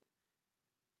articulate it,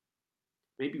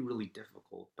 may be really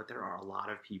difficult, but there are a lot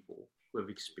of people who have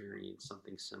experienced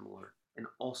something similar and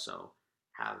also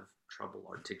have trouble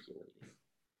articulating.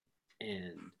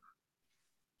 And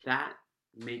that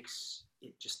makes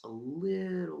it just a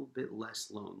little bit less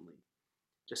lonely,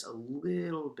 just a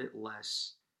little bit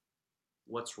less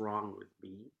what's wrong with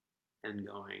me, and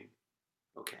going,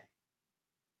 okay,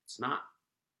 it's not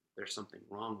there's something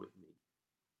wrong with me.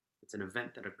 It's an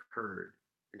event that occurred,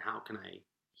 and how can I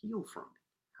heal from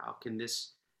it? How can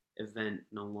this event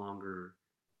no longer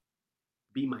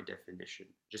be my definition,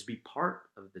 just be part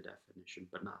of the definition,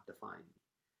 but not define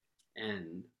me?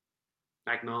 And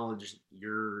acknowledge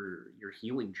your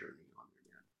healing journey on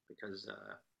there, man, because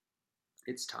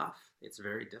it's tough. It's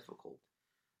very difficult.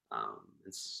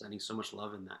 And sending so much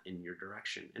love in that in your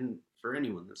direction, and for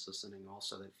anyone that's listening,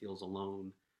 also that feels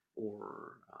alone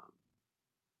or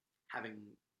having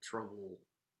trouble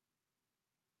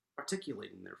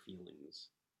articulating their feelings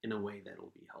in a way that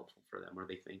will be helpful for them or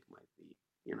they think might be,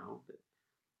 that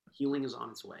healing is on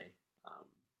its way. Um,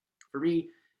 for me,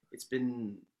 it's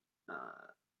been uh,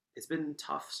 it's been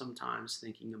tough sometimes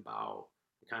thinking about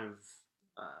the kind of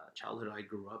childhood I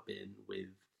grew up in with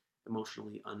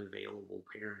emotionally unavailable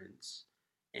parents,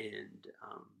 and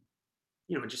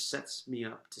it just sets me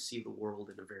up to see the world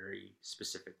in a very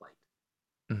specific light.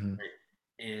 Hmm. Right?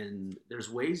 And there's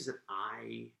ways that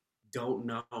I don't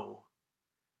know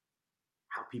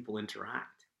how people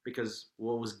interact because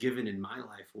what was given in my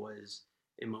life was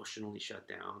emotionally shut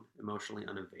down, emotionally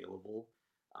unavailable,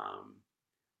 um,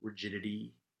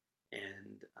 rigidity,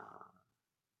 and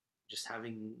just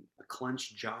having a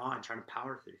clenched jaw and trying to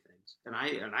power through things. And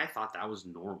I thought that was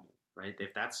normal, right?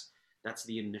 If that's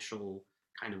the initial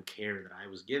kind of care that I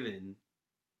was given,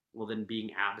 well, then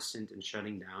being absent and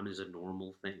shutting down is a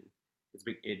normal thing.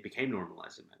 It became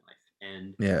normalized in my life,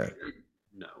 and Yeah. I didn't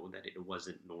know that it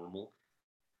wasn't normal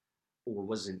or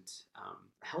wasn't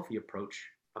a healthy approach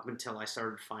up until I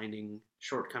started finding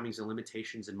shortcomings and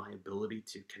limitations in my ability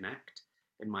to connect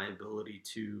and my ability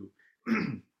to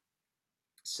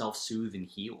self-soothe and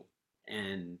heal.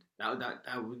 And that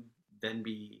would then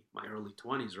be my early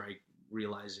 20s, right?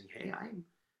 Realizing, hey, I'm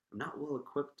not well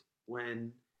equipped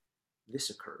when this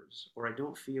occurs, or I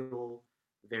don't feel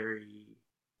very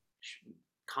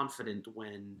confident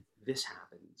when this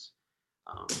happens.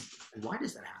 And why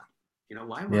does that happen?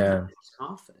 Why am I not Yeah. as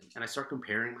confident? And I start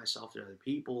comparing myself to other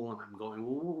people, and I'm going,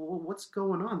 well, what's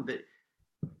going on? That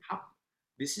how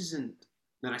this isn't.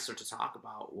 Then I start to talk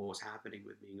about what was happening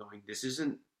with me, going, this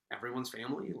isn't everyone's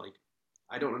family. Like,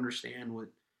 I don't understand what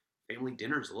family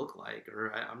dinners look like,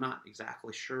 or I'm not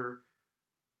exactly sure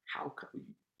how.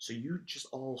 So you just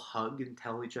all hug and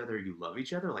tell each other you love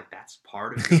each other? Like that's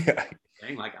part of your Yeah.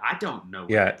 thing? Like I don't know what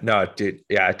Yeah. No, dude.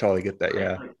 Yeah, I totally get that. right?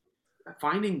 Yeah. Like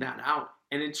finding that out,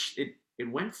 and it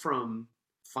went from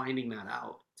finding that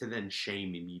out to then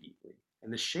shame immediately.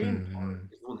 And the shame part Hmm. is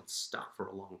the one that stuck for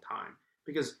a long time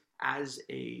because as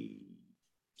a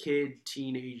kid,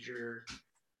 teenager,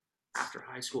 after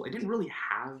high school, I didn't really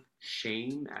have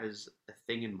shame as a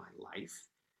thing in my life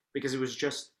because it was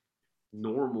just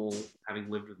normal having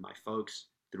lived with my folks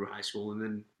through high school and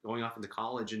then going off into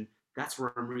college. And that's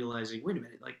where I'm realizing, wait a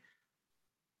minute, like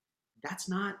that's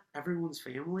not everyone's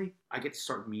family. I get to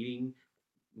start meeting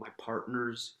my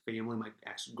partner's family, my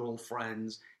ex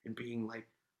girlfriends, and being like,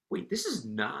 wait, this is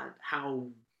not how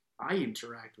I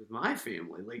interact with my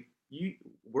family. Like,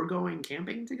 we're going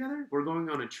camping together. We're going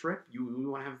on a trip. We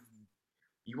want to have,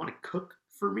 you want to cook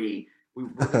for me. We're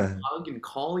going to hug and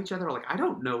call each other. Like, I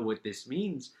don't know what this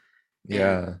means. And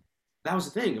Yeah. that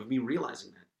was the thing of me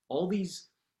realizing that all these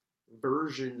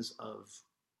versions of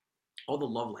all the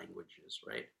love languages,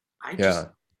 right? I just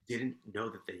Yeah. didn't know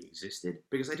that they existed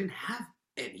because I didn't have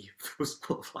any of those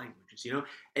love languages.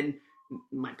 And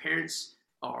my parents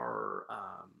are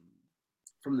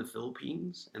from the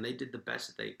Philippines, and they did the best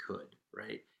that they could,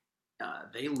 right?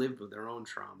 They lived with their own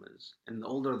traumas, and the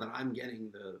older that I'm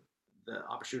getting, the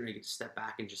opportunity to get to step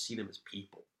back and just see them as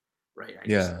people, right? I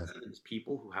just Yeah. see them as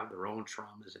people who have their own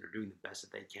traumas and are doing the best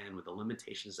that they can with the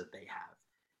limitations that they have.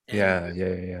 And Yeah.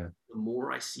 Yeah. Yeah. the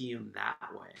more I see them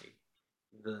that way,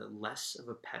 the less of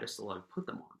a pedestal I put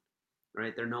them on.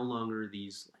 Right? They're no longer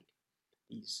these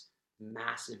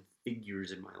massive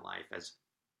figures in my life as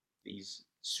these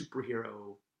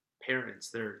superhero parents.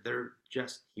 They're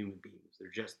just human beings. They're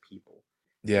just people.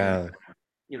 And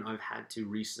Yeah. I've had to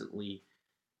recently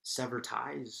sever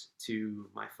ties to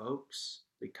my folks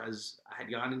because I had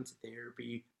gone into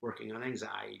therapy, working on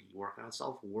anxiety, working on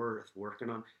self worth, working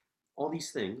on all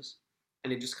these things.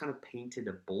 And it just kind of painted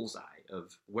a bullseye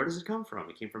of where does it come from?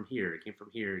 It came from here, it came from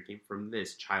here, it came from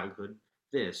this, childhood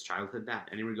that.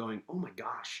 And we were going, oh my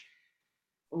gosh.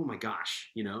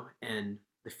 And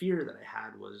the fear that I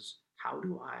had was how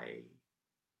do I,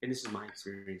 and this is my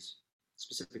experience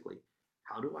specifically,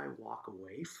 how do I walk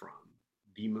away from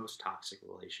the most toxic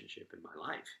relationship in my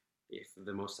life? If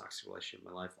the most toxic relationship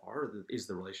in my life is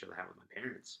the relationship I have with my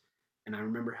parents. And I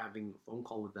remember having a phone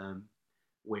call with them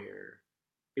where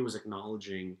it was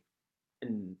acknowledging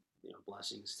and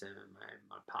blessings to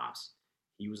my pops.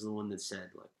 He was the one that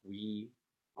said, like, we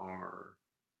are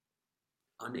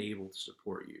unable to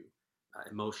support you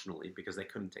emotionally because they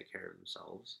couldn't take care of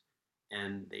themselves,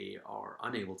 and they are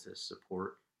unable to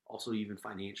support also even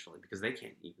financially because they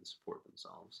can't even support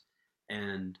themselves.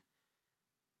 And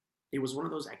it was one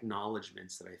of those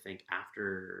acknowledgments that I think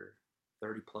after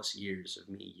 30 plus years of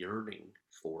me yearning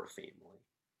for a family,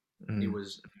 it Mm,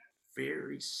 was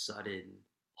very sudden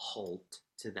halt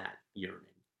to that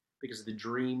yearning because the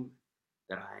dream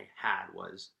that I had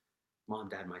was mom,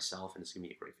 dad, myself, and it's gonna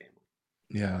be a great family.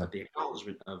 yeah. But the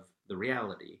acknowledgement of the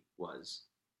reality was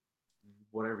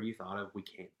whatever you thought of, we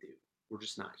can't do. We're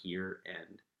just not here.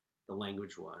 And the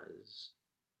language was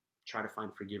try to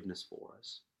find forgiveness for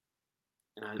us.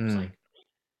 And I was Mm, like,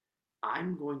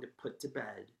 I'm going to put to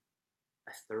bed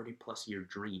a 30 plus year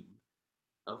dream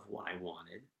of what I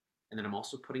wanted. And then I'm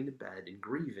also putting to bed and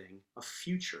grieving a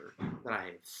future that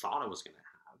I thought I was going to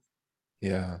have.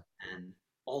 yeah. And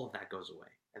all of that goes away.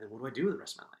 And then what do I do with the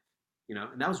rest of my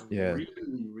life? And that was Yeah.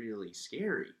 really, really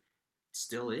scary. It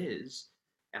still is.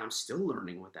 And I'm still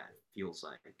learning what that feels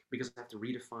like because I have to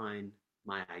redefine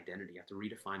my identity. I have to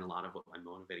redefine a lot of what my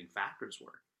motivating factors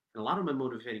were. And a lot of my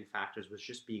motivating factors was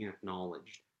just being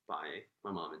acknowledged by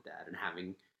my mom and dad and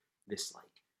having this like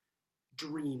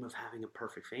dream of having a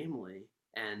perfect family.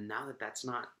 And now that that's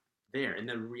not there, and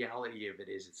the reality of it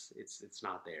is it's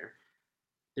not there.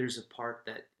 There's a part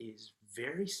that is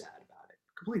very sad about it,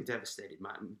 completely devastating.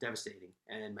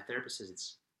 And my therapist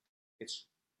says it's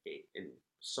and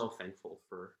so thankful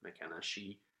for McKenna.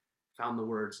 She found the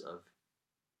words of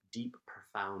deep,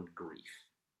 profound grief,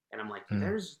 and I'm like,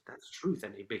 Mm, that's truth,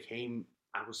 and it became.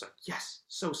 I was like, yes,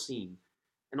 so seen.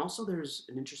 And also, there's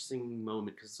an interesting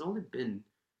moment because it's only been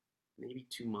maybe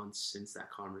 2 months since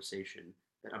that conversation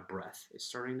that a breath is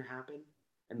starting to happen,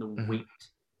 and the mhm, weight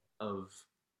of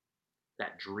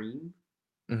that dream,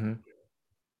 mhm,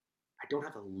 I don't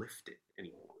have to lift it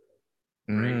anymore,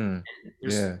 right? mm, And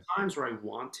there's yeah. times where I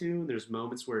want to, there's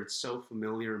moments where it's so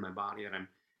familiar in my body that I'm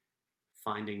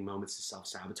finding moments to self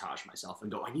sabotage myself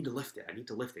and go, I need to lift it. I need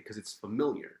to lift it because it's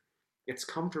familiar. It's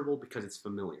comfortable because it's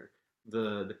familiar.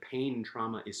 The pain and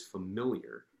trauma is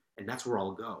familiar, and that's where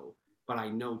I'll go. But I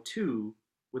know too,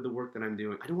 with the work that I'm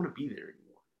doing, I don't want to be there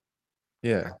anymore.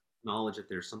 I Yeah. acknowledge that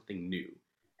there's something new.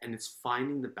 And it's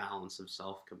finding the balance of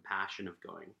self compassion of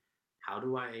going, how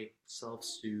do I self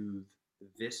soothe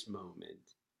this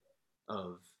moment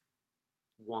of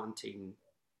wanting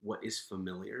what is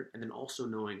familiar and then also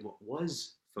knowing what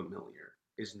was familiar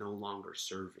is no longer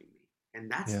serving me. And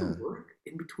that's the Yeah. work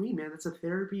in between, man. That's a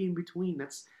therapy in between.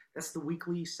 That's the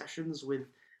weekly sessions with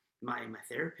my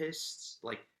therapists,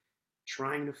 like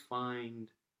trying to find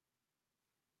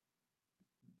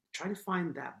trying to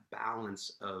find that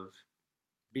balance of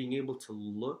being able to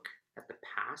look at the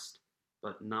past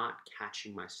but not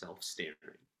catching myself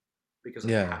staring because I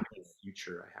Yeah. have a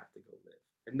future I have to go live.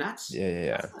 And that's Yeah. Yeah.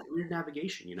 that's Yeah. that weird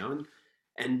navigation,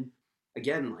 and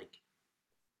again, like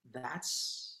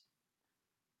that's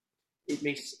it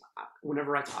makes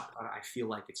whenever I talk about it, I feel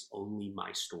like it's only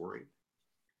my story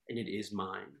and it is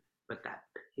mine. But that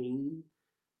pain,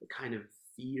 the kind of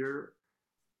fear,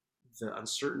 the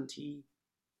uncertainty,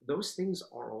 those things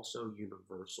are also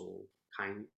universal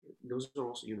kind those are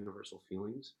also universal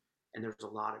feelings. And there's a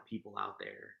lot of people out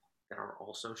there that are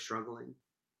also struggling.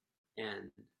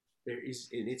 And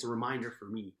it's a reminder for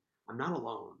me, I'm not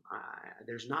alone.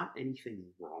 There's not anything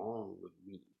wrong with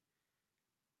me.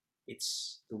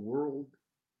 It's the world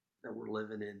that we're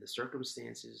living in, the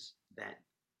circumstances that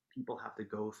people have to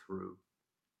go through,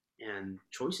 and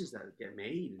choices that get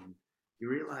made. And you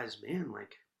realize, man,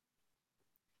 like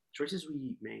choices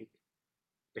we make,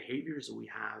 behaviors that we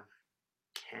have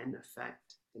can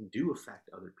affect and do affect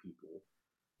other people.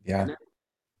 And Yeah. that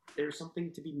there's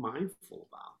something to be mindful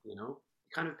about, the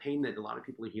kind of pain that a lot of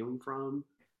people are healing from,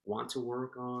 want to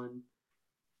work on.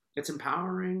 It's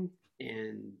empowering,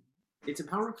 and it's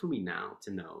empowering for me now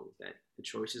to know that the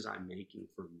choices I'm making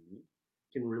for me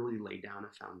can really lay down a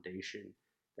foundation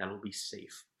that'll be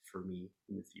safe for me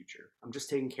in the future. I'm just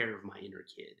taking care of my inner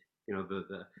kid,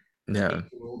 the Yeah.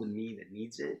 8-year-old in me that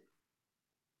needs it.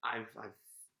 I've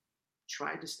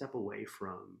tried to step away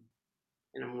from,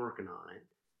 and I'm working on it,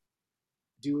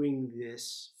 doing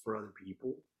this for other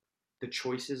people. The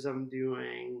choices I'm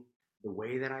doing, the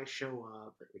way that I show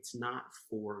up, it's not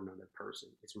for another person.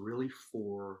 It's really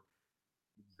for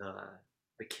the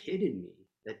the kid in me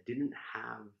that didn't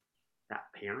have that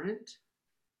parent.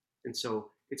 And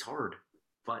so it's hard,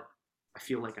 but I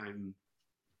feel like I'm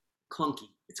clunky.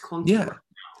 It's clunky Yeah. right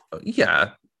now, but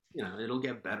Yeah. it'll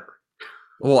get better.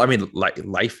 Well, I mean, like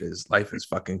life is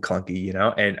fucking clunky,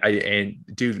 and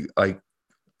dude, like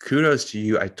kudos to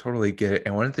you. I totally get it.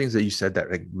 And one of the things that you said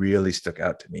that like really stuck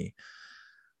out to me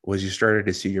was you started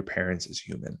to see your parents as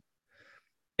human.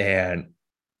 And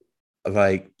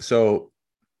like, so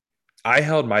I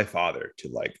held my father to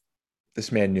like,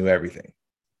 this man knew everything.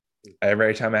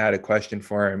 Every time I had a question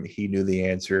for him, he knew the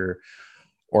answer,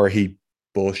 or he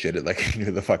bullshitted like he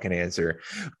knew the fucking answer.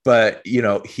 But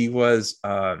he was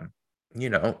an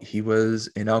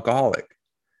alcoholic.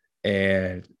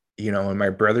 And when my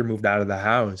brother moved out of the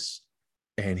house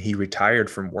and he retired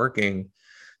from working,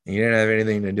 and he didn't have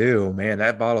anything to do, man,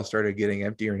 that bottle started getting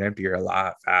emptier and emptier a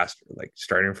lot faster, like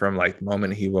starting from like the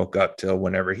moment he woke up till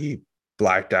whenever he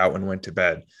blacked out and went to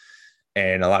bed.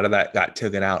 And a lot of that got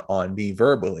taken out on me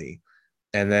verbally.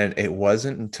 And then it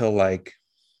wasn't until like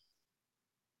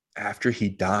after he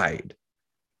died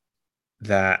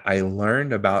that I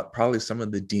learned about probably some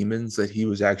of the demons that he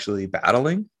was actually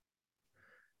battling.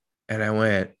 And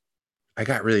I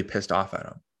got really pissed off at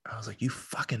him. I was like, you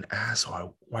fucking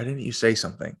asshole. Why didn't you say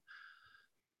something?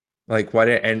 Like, why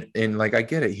didn't, and like, I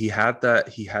get it. He had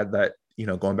that,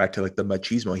 going back to like the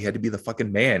machismo, he had to be the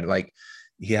fucking man. Like,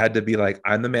 he had to be like,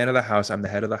 I'm the man of the house. I'm the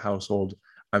head of the household.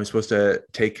 I'm supposed to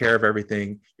take care of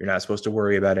everything. You're not supposed to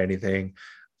worry about anything.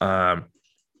 Um,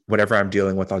 Whatever I'm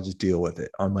dealing with, I'll just deal with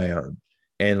it on my own.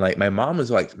 And like, my mom was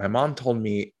the one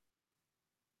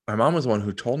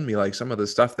who told me like some of the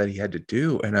stuff that he had to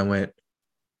do. And I went,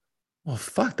 well,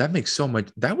 fuck, that makes so much,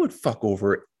 that would fuck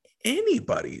over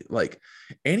anybody, like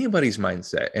anybody's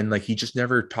mindset. And like, he just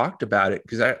never talked about it.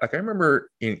 Cause I remember,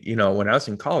 when I was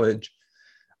in college,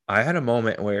 I had a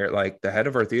moment where like the head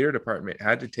of our theater department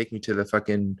had to take me to the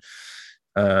fucking,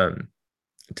 um,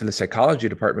 to the psychology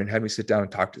department, had me sit down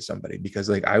and talk to somebody because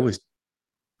like I was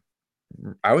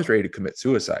ready to commit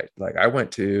suicide. Like I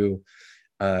went to,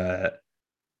 uh,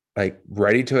 like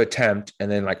ready to attempt.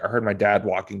 And then like I heard my dad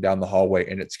walking down the hallway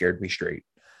and it scared me straight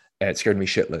and it scared me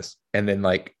shitless. And then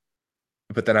like,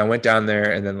 but then I went down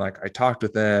there and then like I talked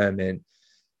with them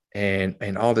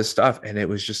and all this stuff. And it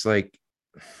was just like,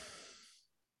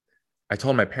 I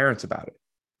told my parents about it.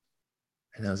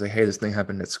 And I was like, hey, this thing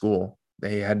happened at school.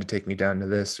 They had to take me down to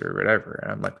this or whatever.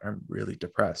 And I'm like, I'm really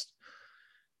depressed.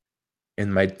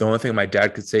 And the only thing my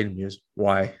dad could say to me is,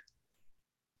 why?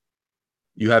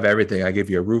 You have everything. I give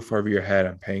you a roof over your head.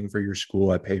 I'm paying for your school.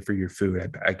 I pay for your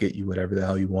food. I get you whatever the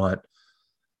hell you want.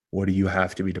 What do you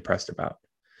have to be depressed about?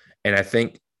 And I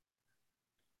think,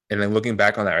 and then looking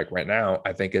back on that, like right now,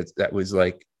 I think that was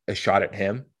like a shot at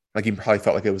him. Like he probably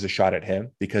felt like it was a shot at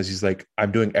him because he's like,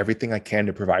 I'm doing everything I can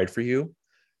to provide for you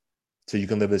so you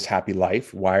can live this happy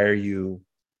life. Why are you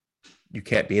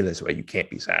can't be this way. You can't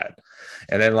be sad.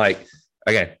 And then like,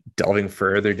 again, delving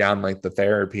further down like the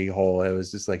therapy hole, it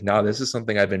was just like, no, this is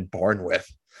something I've been born with.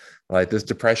 Like this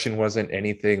depression wasn't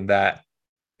anything that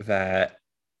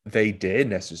they did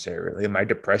necessarily. My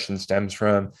depression stems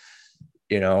from,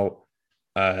 you know,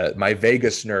 my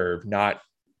vagus nerve not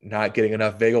getting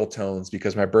enough vagal tones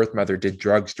because my birth mother did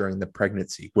drugs during the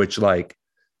pregnancy, which like,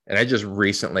 and I just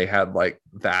recently had like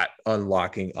that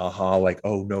unlocking like,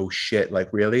 oh no shit, like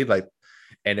really, like,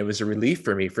 and it was a relief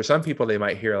for me. For some people, they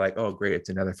might hear like, oh great, it's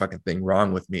another fucking thing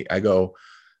wrong with me. I go,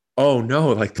 oh no,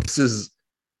 like this is,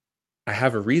 I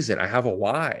have a reason, I have a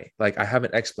why, like I have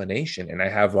an explanation, and I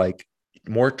have like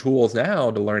more tools now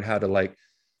to learn how to like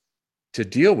to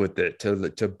deal with it,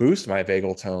 to boost my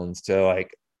vagal tones, to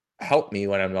like help me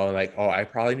when I'm going like, oh, I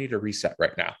probably need to reset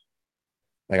right now.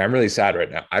 Like I'm really sad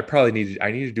right now. I need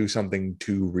to do something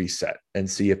to reset and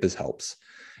see if this helps.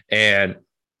 And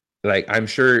like I'm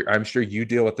sure you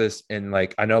deal with this, and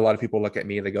like I know a lot of people look at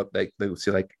me, they go they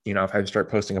see like, if I start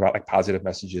posting about like positive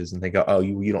messages and they go, oh,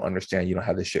 you don't understand, you don't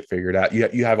have this shit figured out,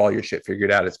 you have all your shit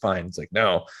figured out, it's fine. It's like,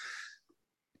 no,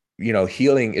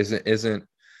 healing isn't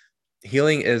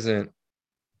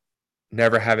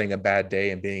never having a bad day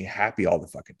and being happy all the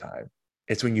fucking time.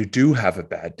 It's when you do have a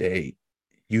bad day,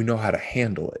 you know how to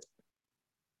handle it.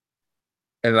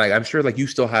 And like I'm sure like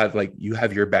you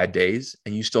have your bad days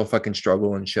and you still fucking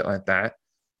struggle and shit like that.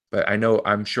 But I know,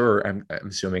 I'm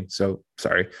assuming, so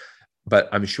sorry, but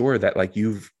I'm sure that like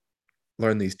you've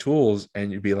learned these tools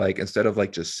and you'd be like, instead of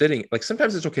like just sitting, like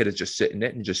sometimes it's okay to just sit in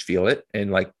it and just feel it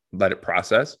and like let it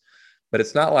process. But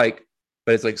it's not like,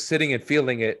 but it's like sitting and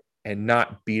feeling it and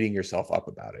not beating yourself up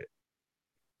about it.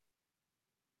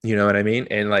 You know what I mean?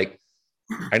 And like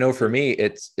I know for me,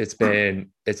 it's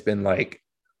been like,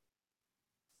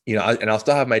 and I'll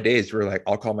still have my days where like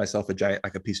I'll call myself a giant,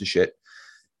 like a piece of shit,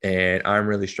 and I'm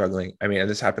really struggling. I mean, and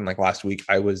this happened like last week.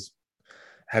 I was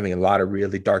having a lot of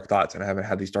really dark thoughts, and I haven't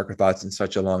had these darker thoughts in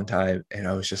such a long time. And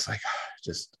I was just like,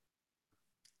 just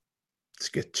let's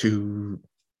get to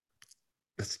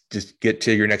let's just get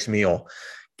to your next meal,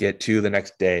 get to the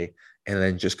next day, and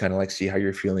then just kind of like see how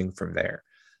you're feeling from there.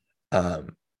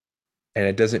 Um, and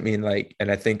it doesn't mean like,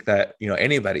 and I think that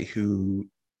anybody who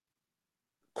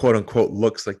quote unquote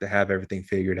looks like they have everything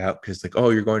figured out because like, oh,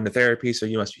 you're going to therapy, so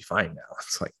you must be fine now.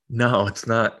 It's like, no, it's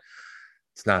not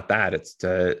that. It's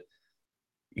to,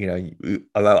 you know,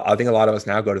 I think a lot of us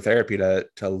now go to therapy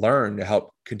to learn to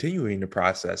help continuing to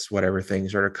process whatever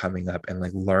things are coming up and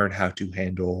like learn how to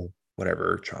handle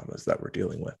whatever traumas that we're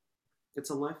dealing with. It's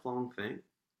a lifelong thing.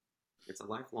 It's a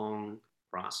lifelong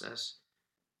process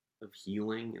of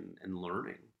healing and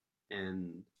learning.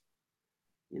 And,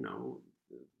 you know,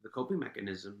 the coping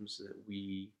mechanisms that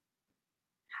we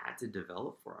had to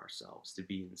develop for ourselves to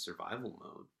be in survival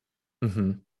mode,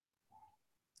 Mm-hmm.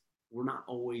 we're not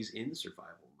always in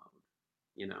survival mode,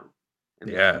 you know? And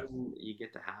the Yeah. healing you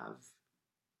get to have,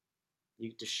 you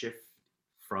get to shift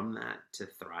from that to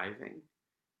thriving.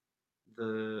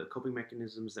 The coping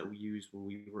mechanisms that we used when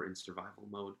we were in survival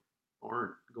mode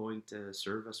aren't going to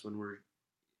serve us when we're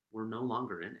no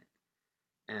longer in it.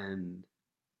 And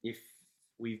if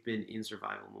we've been in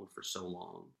survival mode for so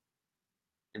long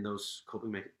and those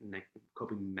coping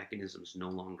mechanisms no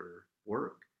longer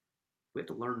work, we have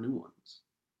to learn new ones.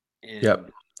 Yep.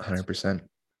 And that's 100%.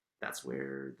 that's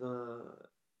where the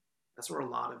that's where a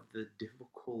lot of the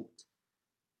difficult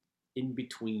in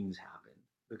betweens happen,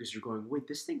 because you're going, wait,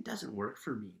 this thing doesn't work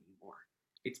for me anymore.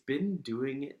 It's been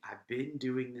doing it. I've been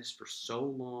doing this for so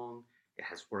long. It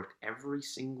has worked every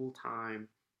single time.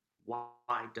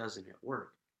 Why doesn't it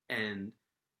work? And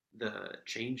the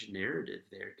change narrative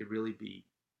there could really be,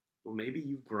 well, maybe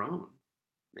you've grown.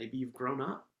 Maybe you've grown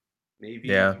up. Maybe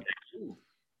Yeah. you've moved.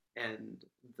 And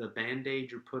the band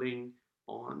aid you're putting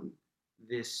on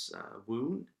this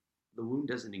wound, the wound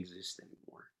doesn't exist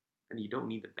anymore. And you don't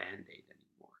need the band aid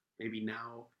anymore. Maybe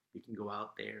now you can go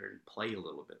out there and play a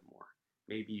little bit more.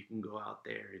 Maybe you can go out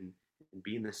there and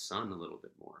be in the sun a little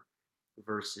bit more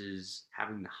versus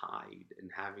having to hide and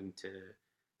having to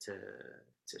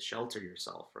to shelter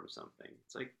yourself from something.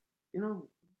 It's like, you know,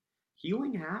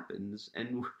 healing happens,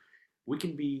 and we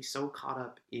can be so caught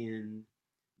up in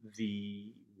the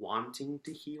wanting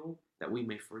to heal that we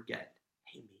may forget,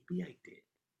 hey, maybe I did.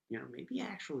 You know, maybe I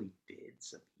actually did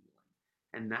some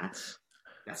healing. And that's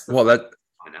the Well, first that to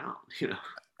find out, you know.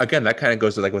 again, that kind of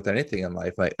goes to like with anything in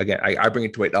life. Like again, I bring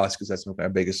it to weight loss because that's my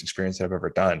biggest experience I've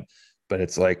ever done. But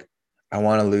it's like I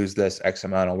want to lose this X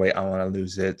amount of weight. I want to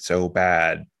lose it so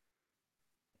bad.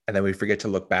 And then we forget to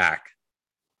look back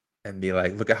and be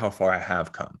like, look at how far I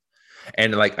have come.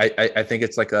 And like I think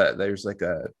it's like a there's like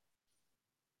a,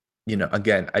 you know,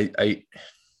 again, I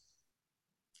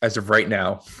as of right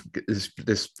now,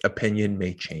 this opinion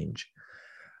may change.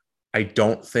 I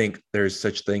don't think there's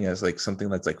such thing as like something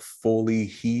that's like fully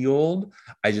healed.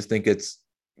 I just think it's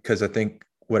because I think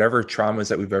whatever traumas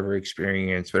that we've ever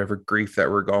experienced, whatever grief that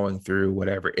we're going through,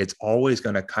 whatever, it's always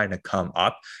going to kind of come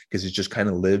up because it just kind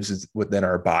of lives within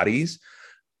our bodies.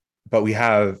 But we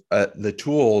have the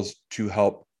tools to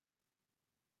help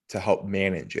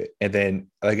manage it. And then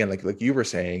again, like you were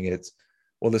saying, it's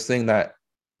well, this thing that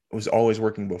was always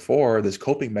working before, this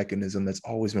coping mechanism that's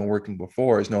always been working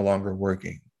before is no longer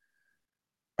working.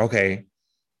 Okay,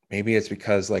 maybe it's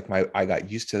because like my I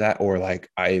got used to that, or like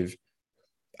I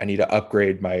need to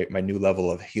upgrade my new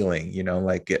level of healing, you know,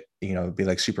 like get, you know, be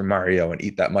like Super Mario and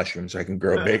eat that mushroom so I can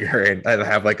grow bigger and I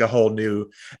have like a whole new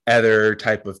other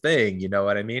type of thing, you know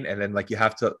what I mean? And then like you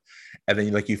have to, and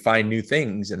then like you find new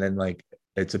things, and then like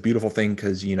it's a beautiful thing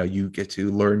because you know you get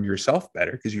to learn yourself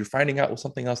better because you're finding out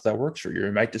something else that works for you.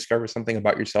 You might discover something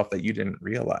about yourself that you didn't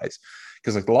realize.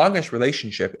 Because like the longest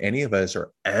relationship any of us are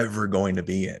ever going to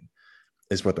be in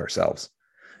is with ourselves.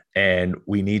 And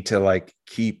we need to like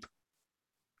keep,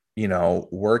 you know,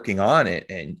 working on it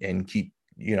and keep,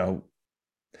 you know,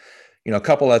 a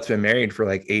couple that's been married for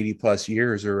like 80 plus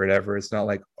years or whatever. It's not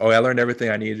like, oh, I learned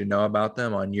everything I needed to know about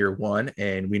them on year one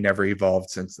and we never evolved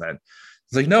since then.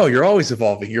 It's like, no, you're always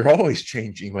evolving. You're always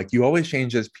changing. Like you always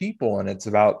change as people. And it's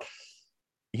about,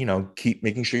 you know, keep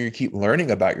making sure you keep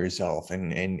learning about yourself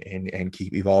and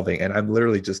keep evolving. And I'm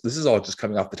literally just, this is all just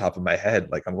coming off the top of my head.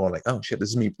 Like I'm going like, oh shit,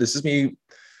 this is me.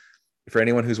 For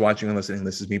anyone who's watching and listening,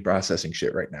 this is me processing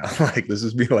shit right now. Like this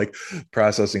is me like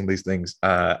processing these things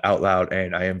out loud.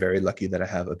 And I am very lucky that I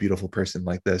have a beautiful person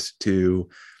like this to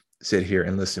sit here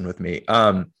and listen with me.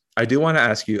 I do want to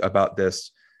ask you about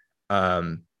this.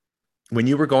 Um, when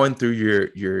you were going through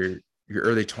your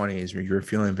early 20s, where you were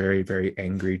feeling very, very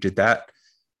angry, did that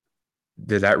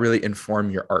really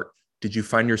inform your art? Did you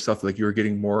find yourself like you were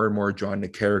getting more and more drawn to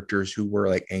characters who were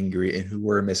like angry and who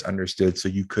were misunderstood so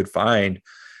you could find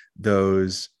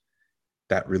those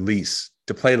that release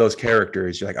to play those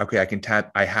characters? You're like, okay, I can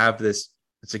tap, I have this.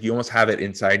 It's like you almost have it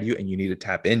inside you and you need to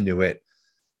tap into it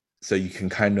so you can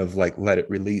kind of like let it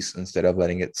release instead of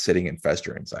letting it sitting and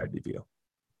fester inside of you.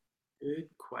 Good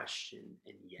question,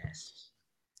 and yes.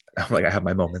 I'm like, I have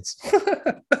my moments.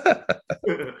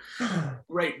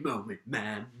 Great moment,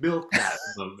 man. Milk that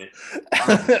moment.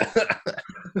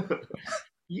 Um,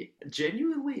 yeah,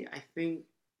 genuinely, I think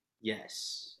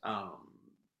yes.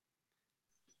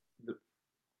 The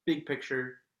big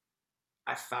picture,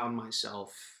 I found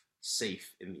myself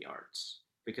safe in the arts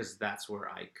because that's where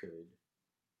I could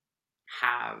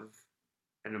have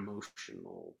an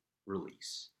emotional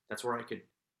release. That's where I could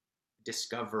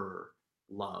discover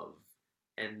love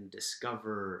and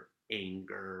discover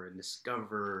anger and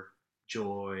discover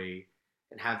joy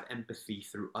and have empathy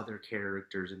through other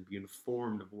characters and be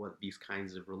informed of what these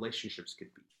kinds of relationships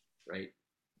could be, right?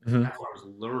 Mhm. That's where I was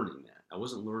learning that. I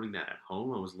wasn't learning that at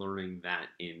home. I was learning that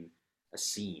in a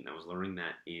scene. I was learning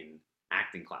that in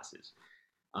acting classes.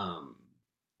 Um,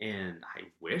 and I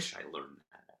wish I learned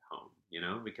that at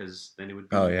home, because then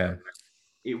Oh yeah.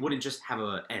 it wouldn't just have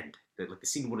a end. That like the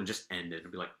scene wouldn't just end.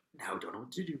 It'd be like, now I don't know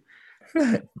what to do.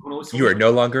 Someone always told You me are like,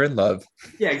 no longer in love.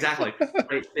 yeah, exactly.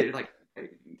 Right? They're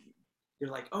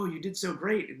like, oh, you did so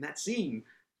great in that scene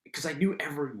because I knew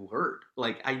every word.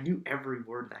 Like I knew every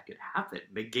word that could happen.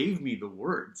 They gave me the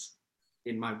words.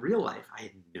 In my real life, I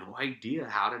had no idea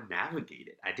how to navigate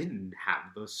it. I didn't have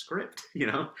the script,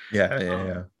 Yeah, yeah, Um,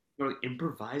 yeah. or like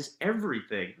improvise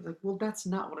everything. I was like, well, that's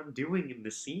not what I'm doing in the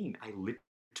scene. I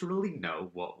literally know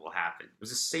what will happen. It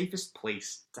was the safest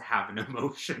place to have an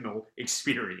emotional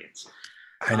experience.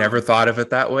 I never Um, thought of it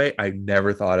that way. I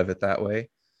never thought of it that way.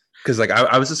 Because like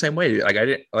I was the same way. Like I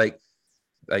didn't like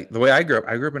the way I grew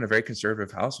up in a very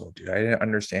conservative household, dude. I didn't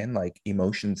understand like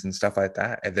emotions and stuff like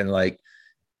that. And then like,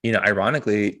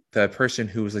 ironically, the person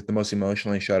who was like the most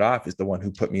emotionally shut off is the one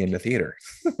who put me into theater.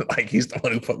 Like he's the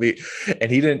one who put me,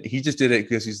 and he just did it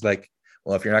because he's like,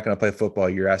 well, if you're not going to play football,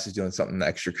 your ass is doing something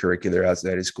extracurricular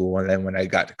outside of school. And then when I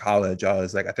got to college, I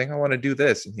was like, I think I want to do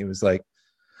this. And he was like,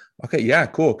 okay, yeah,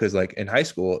 cool. Because like in high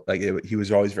school, like he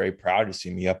was always very proud to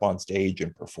see me up on stage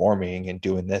and performing and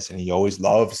doing this, and he always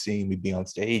loved seeing me be on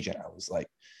stage. And I was like,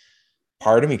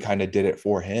 part of me kind of did it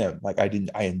for him. Like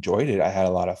I enjoyed it. I had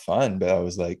a lot of fun, but I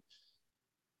was like,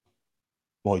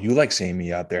 well, you like seeing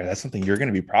me out there. That's something you're going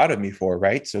to be proud of me for,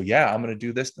 right? So yeah, I'm going to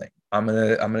do this thing. I'm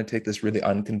going to take this really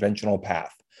unconventional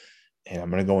path, and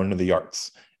I'm going to go into the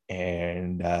arts.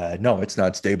 And no, it's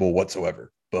not stable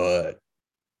whatsoever, but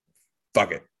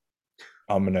fuck it.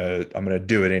 I'm gonna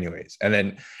do it anyways. And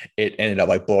then it ended up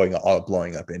like blowing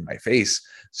up in my face,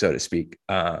 so to speak.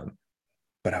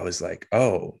 But I was like,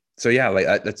 oh, so yeah, like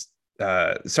that's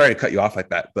sorry to cut you off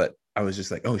like that, but I was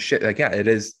just like, oh shit, like yeah, it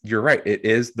is. You're right. It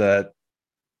is the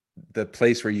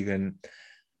place where you can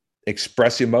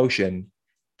express emotion,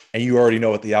 and you already know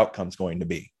what the outcome's going to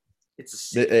be. it's a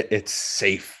safe, It's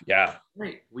safe. Yeah.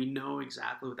 right? We know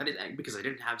exactly what that is because I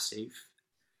didn't have safe.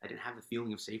 I didn't have the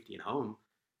feeling of safety at home.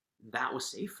 That was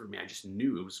safe for me. I just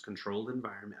knew it was a controlled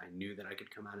environment. I knew that I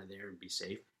could come out of there and be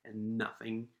safe, and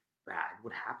nothing bad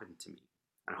would happen to me.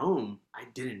 At home, I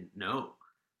didn't know.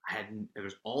 There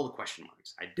was all the question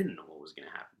marks. I didn't know what was going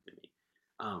to happen to me.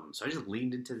 So I just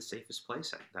leaned into the safest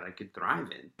place that I could thrive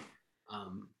in.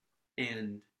 Um,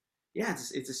 and yeah,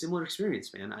 it's a similar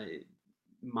experience, man.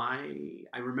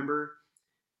 I remember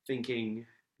thinking,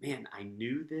 man, I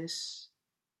knew this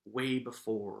way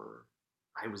before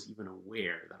I was even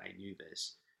aware that I knew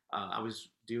this. I was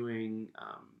doing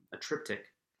a triptych,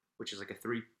 which is like a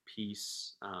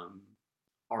three-piece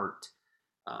art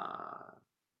uh,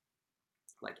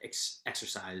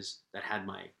 exercise that had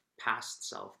my past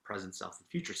self, present self, and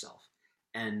future self.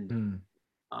 And Mm.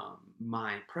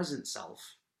 my present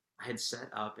self, I had set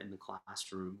up in the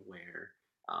classroom where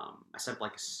I set up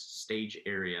like a stage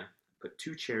area, put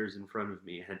two chairs in front of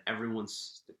me, had everyone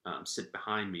sit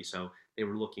behind me. So they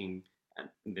were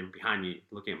behind me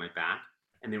looking at my back,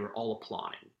 and they were all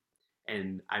applauding.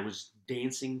 And I was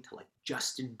dancing to like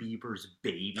Justin Bieber's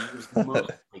Baby. It was the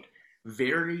most like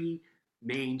very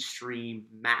mainstream,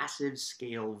 massive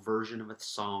scale version of a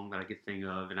song that I could think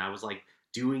of. And I was like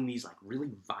doing these like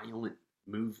really violent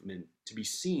movement to be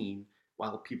seen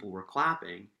while people were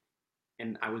clapping.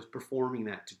 And I was performing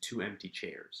that to two empty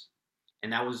chairs.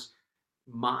 And that was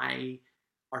my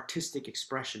artistic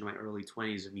expression in my early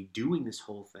 20s of me doing this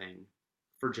whole thing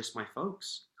for just my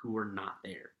folks who were not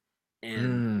there.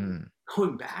 And Mm.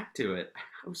 going back to it,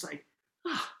 I was like,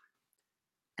 ah,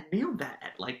 I nailed that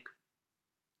at like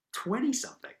 20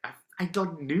 something. I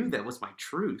like knew that was my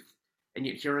truth. And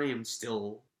yet here I am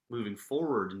still moving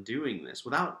forward and doing this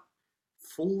without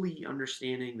fully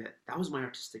understanding that that was my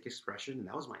artistic expression and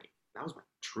that was my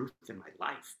truth in my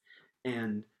life.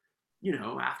 And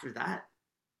after that,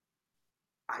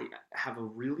 I have a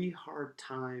really hard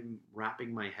time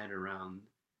wrapping my head around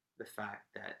the fact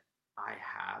that I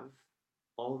have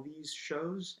all these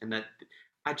shows and that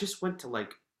I just went to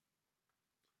like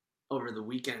over the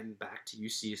weekend back to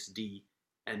UCSD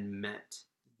and met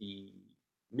the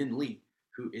Min Lee,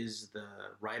 who is the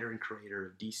writer and creator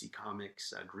of DC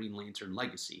Comics Green Lantern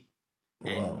Legacy.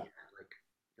 And he Whoa. had like,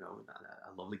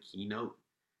 a lovely keynote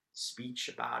speech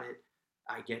about it.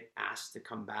 I get asked to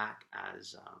come back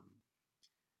as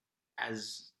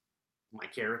my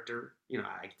character.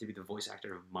 I get to be the voice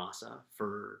actor of Masa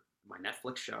for my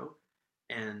Netflix show,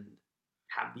 and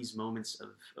have these moments of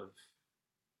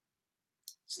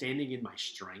standing in my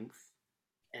strength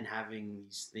and having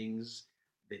these things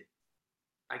that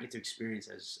I get to experience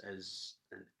as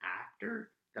an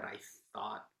actor that I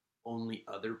thought only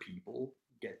other people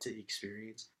get to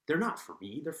experience. They're not for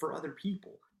me, they're for other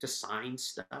people to sign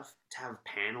stuff, to have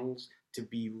panels, to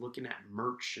be looking at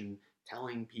merch and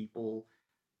telling people,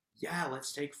 yeah,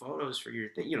 let's take photos for your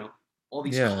thing, all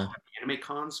these Yeah. anime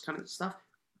cons kind of stuff.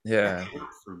 That's Yeah. not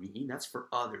for me, that's for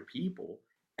other people.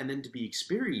 And then to be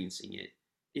experiencing it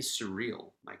is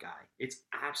surreal, my guy. It's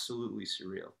absolutely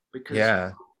surreal because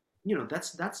Yeah.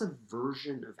 that's a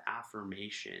version of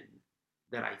affirmation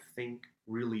that I think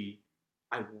really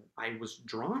I I was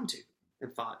drawn to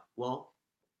and thought, well,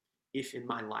 if in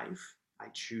my life I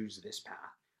choose this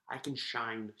path, I can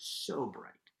shine so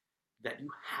bright that you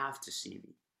have to see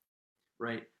me,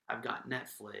 right? I've got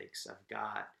Netflix, I've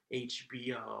got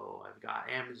HBO, I've got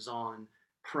Amazon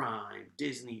Prime,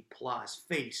 Disney Plus,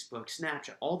 Facebook,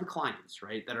 Snapchat, all the clients,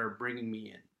 right, that are bringing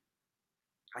me in.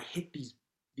 I hit these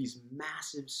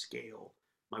massive scale.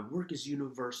 My work is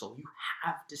universal. You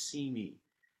have to see me.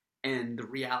 And the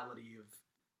reality of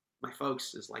my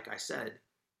folks is, like I said,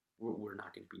 we're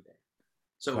not going to be there.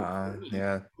 So for me,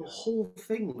 Yeah. the whole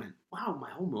thing went, wow, my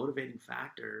whole motivating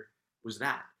factor was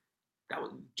that. That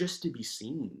was just to be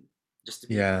seen, just to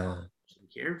be Yeah. acknowledged and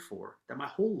cared for. That my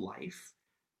whole life,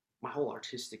 my whole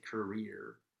artistic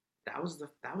career, that was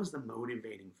the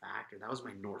motivating factor. That was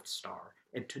my North Star.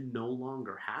 And to no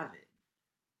longer have it,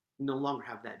 no longer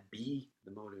have that be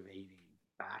the motivating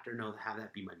factor, no have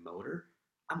that be my motor,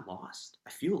 I'm lost. I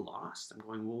feel lost. I'm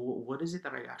going, well, what is it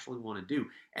that I actually want to do?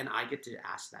 And I get to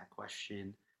ask that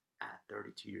question at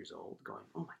 32 years old, going,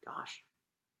 oh my gosh,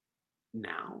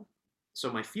 now?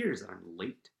 So my fear is that I'm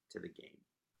late to the game.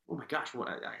 Oh my gosh, what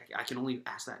I can only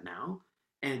ask that now?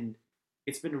 And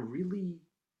it's been a really,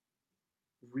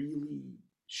 really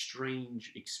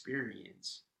strange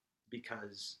experience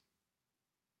because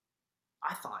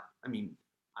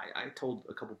I told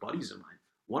a couple buddies of mine.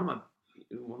 One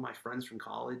of my friends from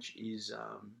college is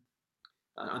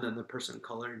another person of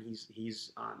color, and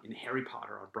he's in Harry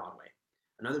Potter on Broadway.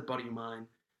 Another buddy of mine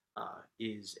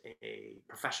is a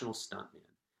professional stuntman,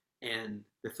 and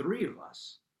the three of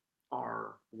us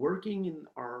are working in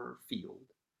our field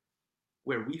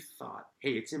where we thought,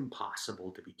 hey, it's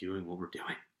impossible to be doing what we're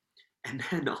doing, and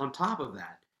then on top of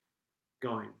that,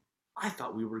 going, I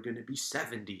thought we were going to be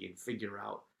 70 and figure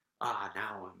out,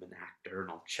 now I'm an actor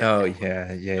and I'll check Oh that.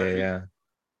 yeah. Yeah. You know what Yeah.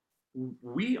 I mean? Yeah.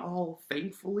 We all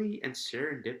thankfully and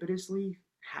serendipitously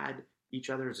had each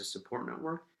other as a support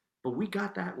network, but we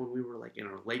got that when we were like in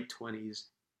our late 20s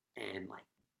and like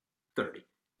 30,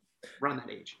 around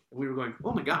that age. And we were going,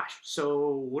 oh my gosh, so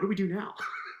what do we do now?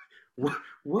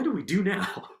 what do we do now?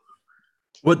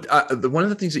 What one of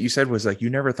the things that you said was like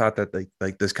you never thought that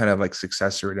like this kind of like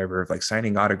success or whatever of like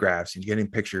signing autographs and getting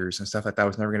pictures and stuff like that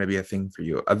was never going to be a thing for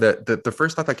you. The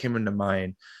first thought that came into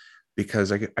mind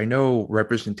because I know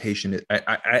representation.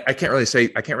 I can't really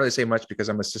say much because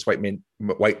I'm a cis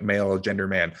white male gender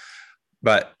man.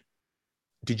 But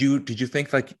did you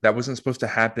think like that wasn't supposed to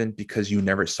happen because you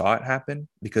never saw it happen?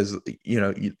 Because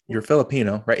you're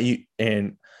Filipino, right?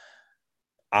 And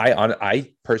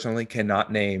I personally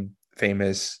cannot name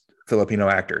famous Filipino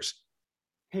actors.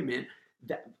 Hey man,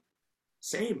 that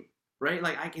same, right?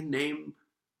 Like I can name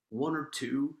one or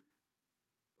two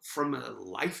from a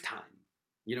lifetime.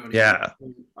 You know what I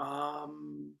mean? Yeah.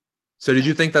 Um, So did that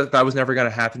you think that that was never going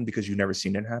to happen because you never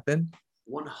seen it happen?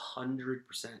 100%.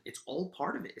 It's all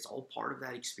part of it. It's all part of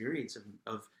that experience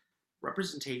of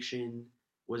representation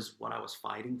was what I was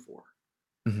fighting for.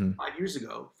 Hmm. 5 years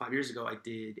ago, I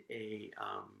did a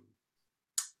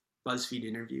BuzzFeed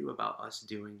interview about us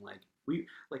doing like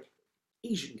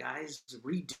Asian guys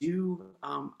redo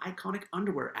iconic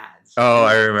underwear ads, Oh, and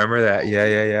I remember that. oh, Yeah,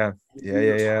 yeah, yeah, and yeah, we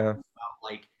yeah, were yeah. talking about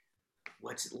like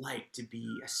what's it like to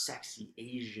be a sexy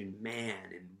Asian man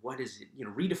and what is it,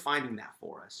 redefining that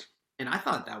for us. And I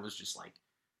thought that was just like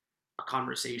a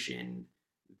conversation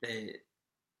that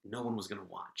no one was going to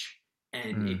watch.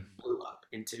 And it Mm. blew up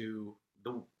into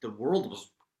the world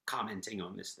was commenting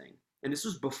on this thing. And this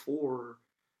was before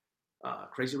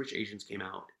Crazy Rich Asians came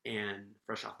out and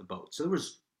Fresh Off the Boat. So there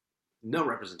was no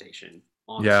representation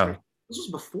on the Yeah. screen. This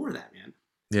was before that, man.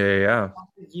 Yeah. Yeah.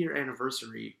 Yeah. Year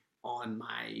anniversary on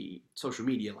my social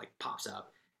media like pops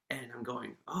up, and I'm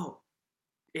going, oh,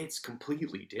 it's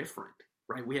completely different,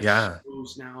 right? We have Yeah.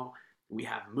 shows now, we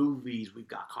have movies, we've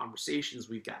got conversations,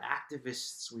 we've got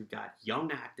activists, we've got young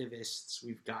activists,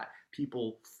 we've got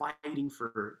people fighting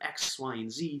for X, Y,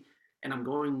 and Z. And I'm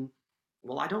going,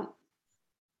 well, I don't,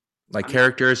 Like I'm not,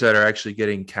 characters that are actually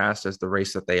getting cast as the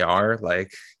race that they are.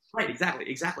 Like, right, exactly,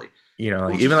 exactly. like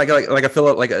Well, even just, like a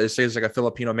Philip, like say it's like a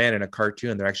Filipino man in a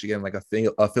cartoon, they're actually getting like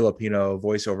a Filipino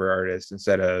voiceover artist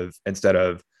instead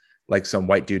of like some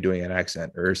white dude doing an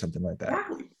accent or something like that.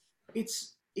 exactly.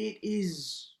 It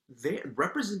is there.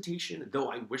 Representation,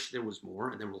 though I wish there was more,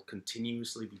 and there will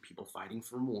continuously be people fighting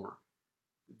for more.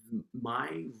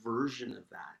 My version of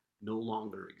that no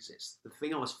longer exists. The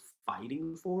thing I was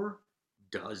fighting for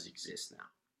does exist now.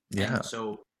 Yeah. And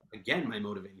so, again, my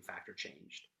motivating factor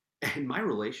changed. And my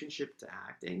relationship to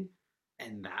acting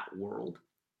and that world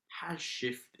has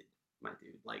shifted, my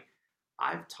dude. Like,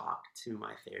 I've talked to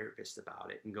my therapist about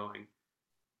it and going,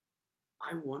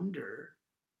 I wonder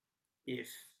if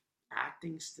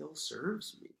acting still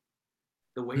serves me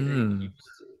the way that it Hmm. used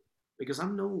to. Because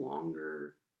I'm no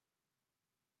longer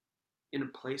in a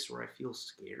place where I feel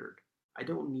scared. I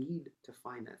don't need to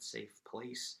find that safe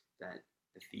place that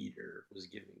the theater was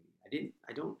giving me.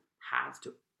 I don't have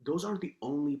to, those aren't the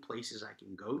only places I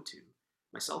can go to.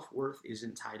 My self-worth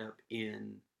isn't tied up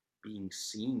in being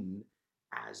seen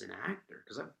as an actor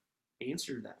because I've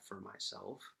answered that for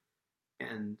myself.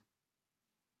 And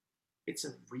it's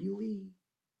a really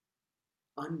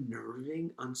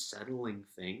unnerving, unsettling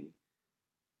thing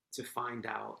to find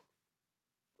out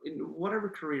in whatever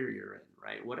career you're in,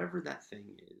 right? Whatever that thing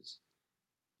is,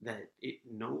 that it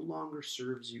no longer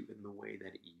serves you in the way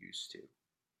that it used to.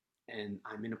 And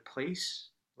I'm in a place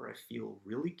where I feel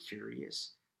really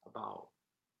curious about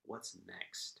what's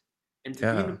next. And to be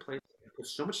in a Yeah. place where I put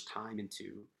so much time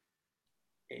into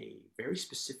a very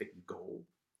specific goal,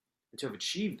 and to have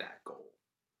achieved that goal,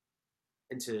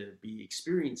 and to be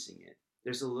experiencing it,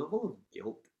 there's a level of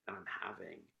guilt that I'm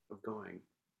having of going,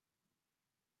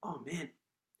 oh man,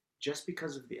 just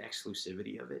because of the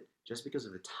exclusivity of it, just because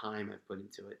of the time I've put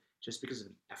into it, just because of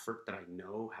the effort that I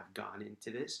know have gone into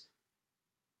this,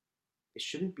 it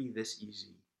shouldn't be this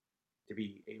easy to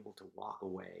be able to walk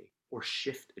away or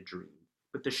shift a dream.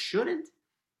 But the shouldn't,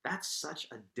 that's such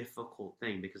a difficult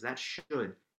thing because that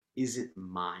should isn't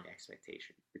my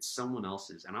expectation. It's someone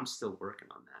else's, and I'm still working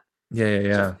on that. Yeah.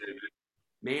 Yeah. So, Yeah.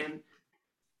 man,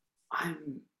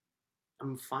 I'm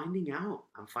I'm finding out.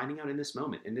 I'm finding out in this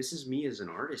moment, and this is me as an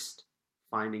artist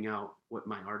finding out what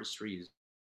my artistry is.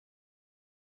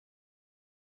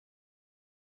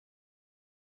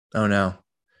 Oh no,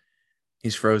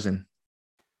 he's frozen.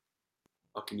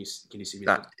 Oh, can you see me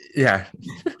Uh, now? yeah,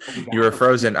 Are we you back? were Okay.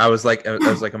 frozen. I was like, Stall.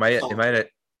 am I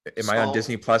on Stall.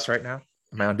 Disney Plus right now?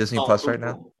 Am I on Disney Stall. Plus Boom, right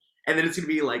now? boom. And then it's gonna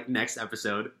be like next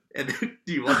episode. And then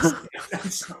do you want to see next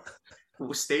episode?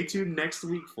 Well, stay tuned next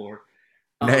week for.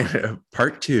 Um.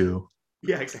 Part two.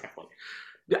 Yeah. Exactly.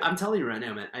 Yeah, I'm telling you right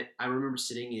now, man. I remember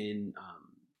sitting in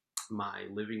my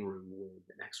living room with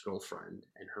an ex girlfriend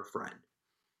and her friend,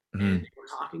 and Mhm. they were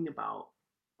talking about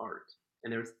art,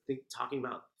 and they were talking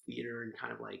about theater and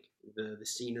kind of like the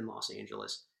scene in Los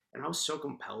Angeles. And I was so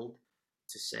compelled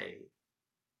to say,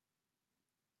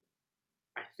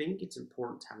 I think it's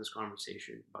important to have this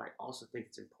conversation, but I also think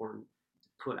it's important to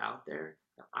put out there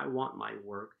that I want my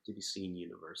work to be seen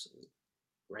universally,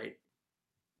 right?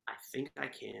 I think I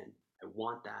can. I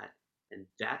want that, and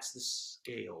that's the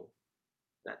scale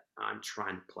that I'm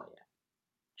trying to play at.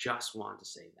 Just want to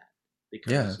say that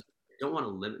Yeah. because I don't want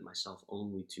to limit myself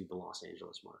only to the Los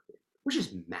Angeles market, which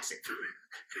is massive,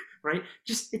 right?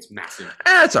 Just it's massive.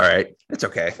 It's all right. It's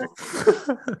okay.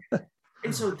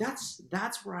 And so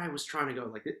that's where I was trying to go.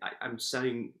 Like I'm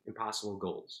setting impossible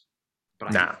goals, but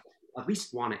I Nah. at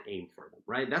least want to aim for them,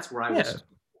 right? That's where I Yeah. was.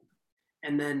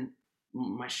 And then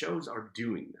my shows are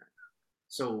doing that.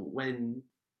 So when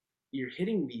you're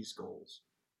hitting these goals,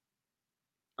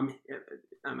 I'm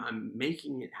I'm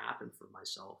making it happen for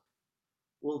myself.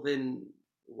 Well, then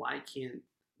why can't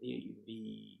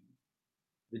the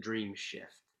the dream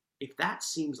shift? If that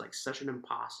seems like such an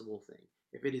impossible thing,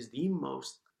 if it is the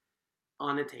most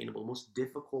unattainable, most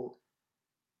difficult,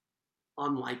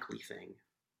 unlikely thing,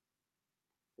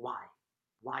 why?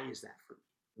 Why is that for me?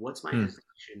 What's my Hmm.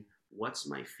 hesitation? What's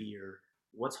my fear?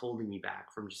 What's holding me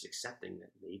back from just accepting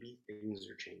that maybe things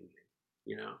are changing,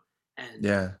 you know? And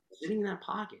Yeah. sitting in that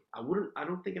pocket, I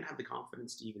don't think I'd have the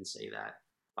confidence to even say that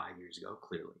 5 years ago,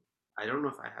 clearly. I don't know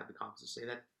if I had the confidence to say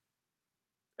that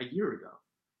a year ago.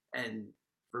 And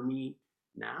for me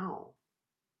now,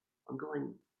 I'm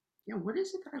going, yeah, what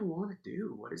is it that I want to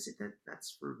do? What is it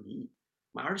that's for me?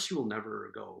 My artistry will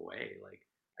never go away. Like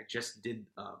I just did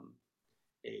a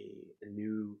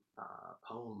new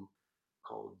poem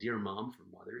called "Dear Mom" for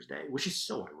Mother's Day, which is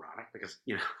so ironic because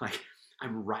like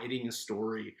I'm writing a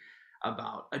story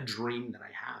about a dream that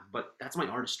I have, but that's my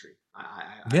artistry.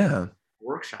 I'm Yeah.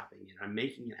 workshopping it. I'm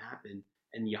making it happen.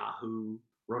 And Yahoo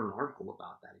wrote an article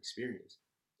about that experience.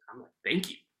 I'm like, thank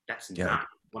you. That's Yeah. not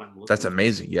what I'm That's looking for,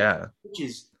 amazing. Yeah. which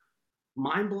is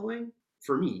mind blowing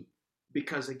for me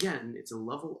because again, it's a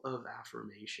level of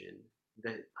affirmation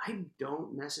that I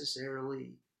don't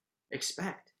necessarily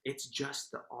expect. It's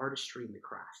just the artistry and the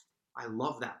craft. I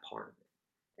love that part of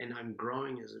it. And I'm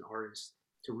growing as an artist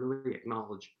to really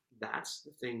acknowledge that's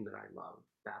the thing that I love.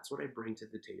 That's what I bring to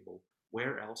the table.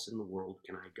 Where else in the world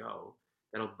can I go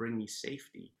that'll bring me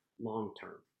safety long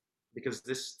term? Because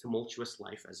this tumultuous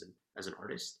life as an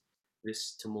artist,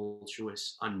 this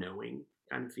tumultuous unknowing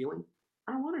kind of feeling,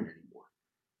 I don't want it anymore.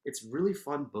 It's really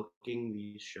fun booking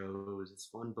these shows. It's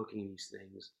fun booking these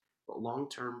things. But long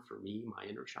term, for me, my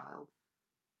inner child,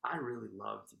 I really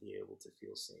love to be able to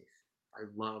feel safe. I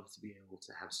love to be able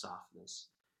to have softness.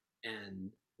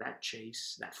 And that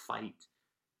chase, that fight,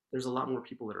 there's a lot more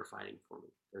people that are fighting for me.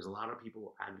 There's a lot of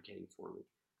people advocating for me.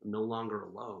 I'm no longer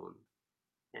alone.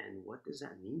 And what does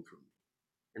that mean for me?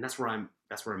 And that's where I'm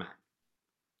at.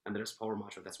 And there's Paul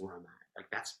Ramacho, that's where I'm at. Like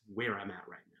that's where I'm at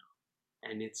right now.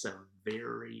 And it's a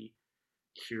very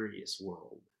curious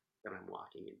world that I'm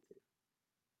walking into.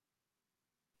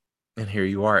 And here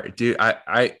you are, dude.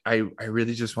 I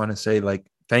really just want to say, like,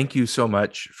 thank you so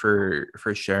much for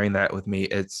sharing that with me.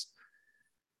 It's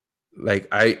like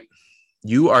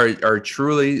you are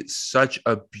truly such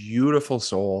a beautiful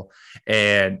soul,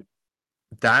 and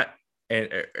that and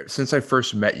since I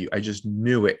first met you, I just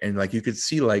knew it, and like you could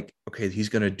see, like, okay, he's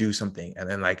gonna do something, and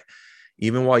then like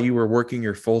even while you were working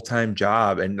your full-time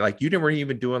job, and like you didn't weren't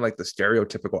even doing like the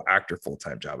stereotypical actor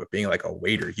full-time job of being like a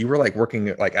waiter. You were like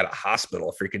working like at a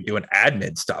hospital, freaking doing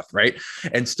admin stuff, right?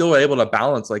 And still able to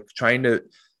balance like trying to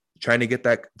get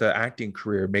that the acting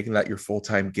career, making that your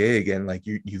full-time gig. And like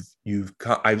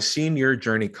I've seen your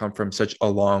journey come from such a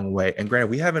long way. And granted,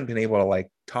 we haven't been able to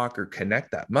like talk or connect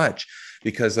that much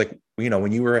because like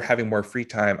when you were having more free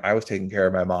time, I was taking care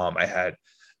of my mom.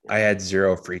 I had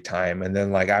zero free time. And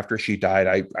then like after she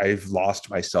died, I've lost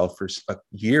myself for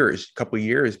years, a couple of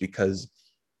years, because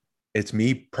it's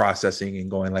me processing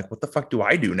and going like, what the fuck do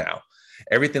I do now?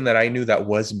 Everything that I knew that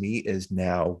was me is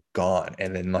now gone.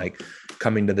 And then like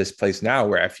coming to this place now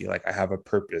where I feel like I have a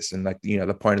purpose. And like,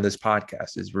 the point of this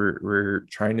podcast is we're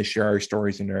trying to share our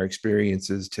stories and our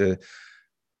experiences to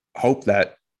hope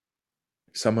that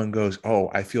someone goes, oh,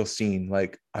 I feel seen.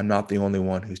 Like I'm not the only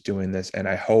one who's doing this. And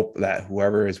I hope that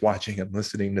whoever is watching and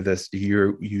listening to this,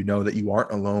 you know that you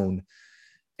aren't alone.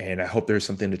 And I hope there's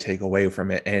something to take away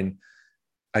from it. And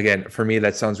again, for me,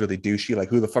 that sounds really douchey. Like,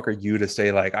 who the fuck are you to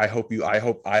say, like, I hope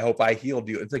I healed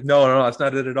you? It's like, no, that's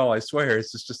not it at all. I swear.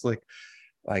 It's just like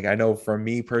I know for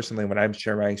me personally, when I'm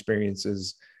sharing my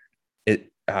experiences,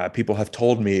 people have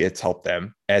told me it's helped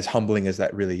them, as humbling as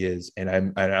that really is.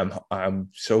 And I'm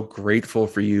so grateful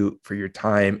for you, for your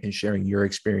time and sharing your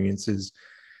experiences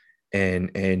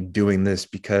and doing this,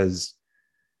 because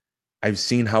I've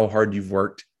seen how hard you've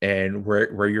worked and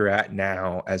where you're at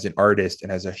now as an artist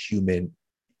and as a human.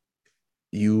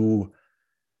 You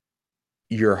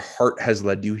your heart has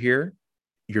led you here.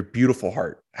 Your beautiful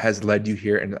heart has led you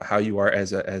here, and how you are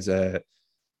as a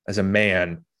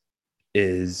man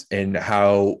is, and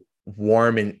how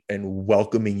warm and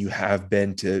welcoming you have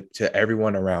been to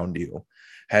everyone around you,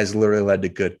 has literally led to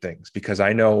good things. Because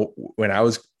I know when I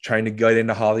was trying to get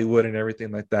into Hollywood and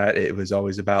everything like that, it was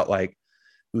always about like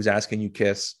who's asking you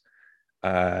kiss,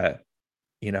 uh,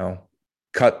 you know,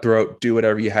 cutthroat, do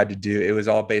whatever you had to do. It was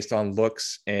all based on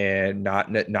looks and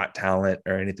not talent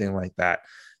or anything like that.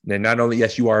 And not only,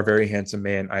 yes, you are a very handsome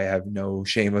man. I have no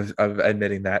shame of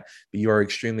admitting that, but you are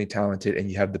extremely talented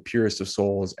and you have the purest of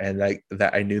souls. And like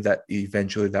that, I knew that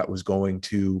eventually that was going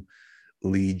to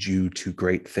lead you to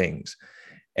great things.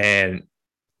 And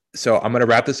so I'm going to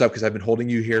wrap this up because I've been holding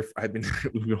you here. We've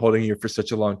been holding you for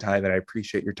such a long time, and I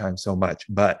appreciate your time so much.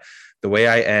 But the way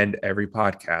I end every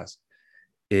podcast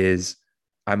is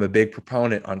I'm a big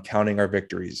proponent on counting our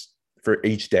victories for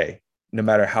each day, no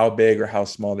matter how big or how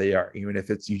small they are. Even if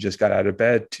it's you just got out of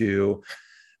bed to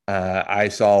I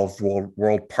solved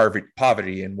world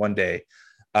poverty in one day.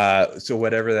 So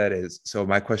whatever that is. So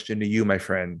my question to you, my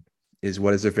friend, is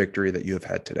what is a victory that you have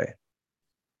had today?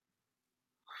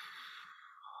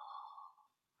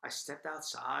 I stepped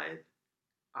outside.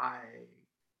 I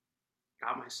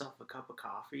got myself a cup of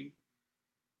coffee,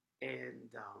 and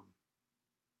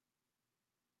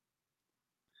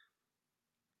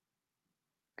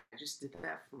I just did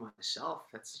that for myself.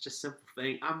 That's such a simple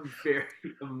thing. I'm very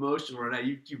emotional right now.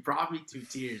 You brought me to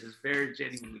tears. It's very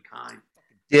genuinely kind.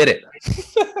 Did And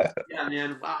it. yeah,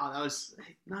 man, wow, that was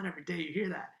not every day you hear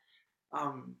that.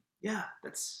 Yeah,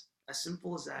 that's as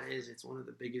simple as that is. It's one of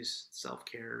the biggest self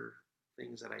care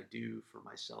things that I do for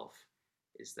myself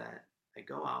is that I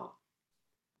go out,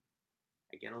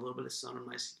 I get a little bit of sun on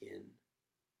my skin,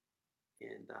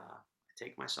 and I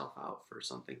take myself out for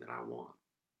something that I want.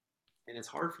 And it's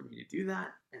hard for me to do that.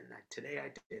 And today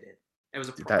I did it. It was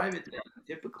a That private thing.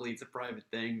 Typically, it's a private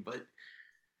thing, but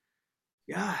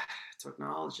yeah, to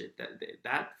acknowledge it,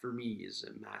 that for me is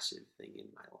a massive thing in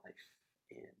my life,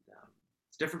 and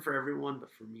it's different for everyone,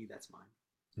 but for me, that's mine.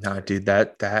 no, dude,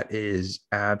 that is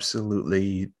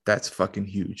absolutely that's fucking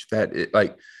huge. That it,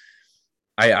 like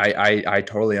I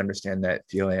totally understand that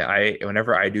feeling. I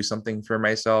whenever I do something for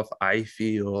myself, I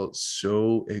feel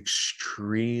so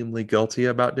extremely guilty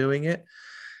about doing it.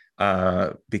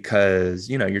 Because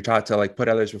you're taught to like put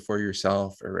others before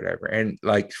yourself or whatever. And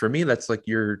like for me, that's like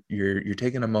you're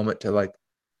taking a moment to like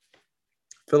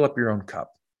fill up your own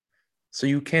cup. So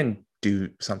you can do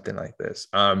something like this.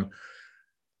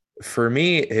 For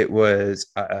me, it was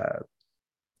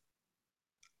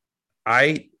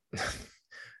I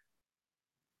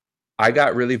I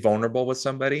got really vulnerable with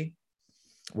somebody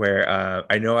where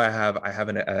I know I have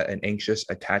an anxious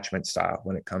attachment style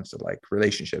when it comes to like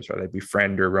relationships, whether it be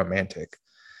friend or romantic.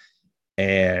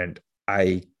 And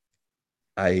I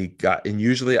I got and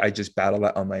usually I just battle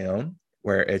that on my own,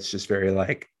 where it's just very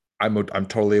like I'm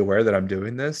totally aware that I'm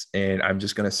doing this and I'm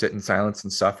just gonna sit in silence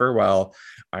and suffer while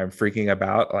I'm freaking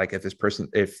about like if this person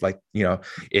if like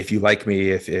if you like me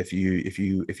if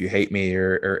you hate me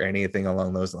or anything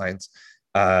along those lines.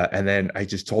 And then I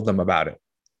just told them about it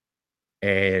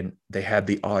and they had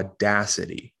the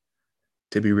audacity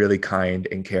to be really kind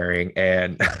and caring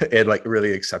and and like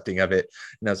really accepting of it.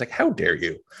 And I was like, how dare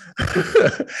you?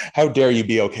 How dare you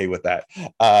be okay with that?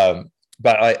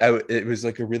 But it was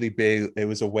like a really big. It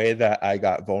was a way that I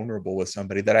got vulnerable with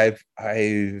somebody that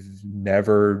I've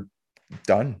never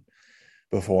done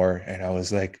before, and I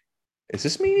was like, is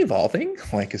this me evolving?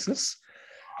 Like, is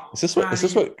Oh, this what not is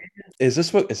this even.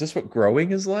 what is this what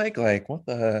growing is like? Like,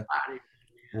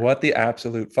 what the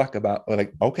absolute fuck about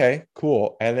like okay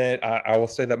cool. And then I will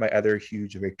say that my other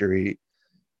huge victory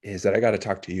is that I got to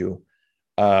talk to you.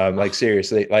 Like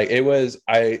seriously, like it was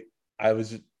I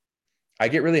was I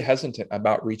get really hesitant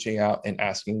about reaching out and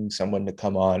asking someone to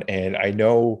come on, and I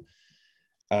know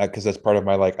because that's part of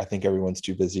my like I think everyone's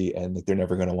too busy and like they're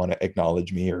never going to want to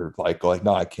acknowledge me or like go like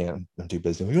no I can't, I'm too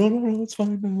busy. Like, oh no it's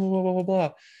fine, blah blah blah blah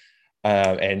blah.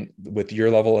 And with your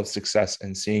level of success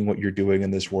and seeing what you're doing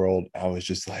in this world, I was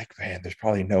just like, man, there's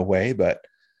probably no way, but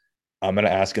I'm gonna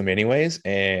ask him anyways,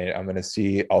 and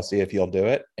I'll see if he'll do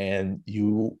it. And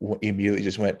you immediately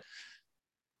just went,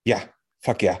 yeah,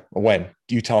 fuck yeah. When?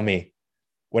 Do you tell me?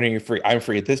 When are you free? I'm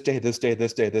free this day, this day,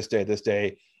 this day, this day, this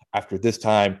day, after this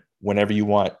time, whenever you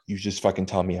want. You just fucking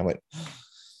tell me. I went,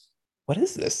 what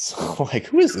is this? Like,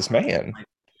 who is this man?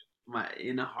 My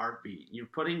in a heartbeat. You're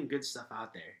putting good stuff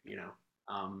out there.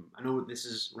 I know this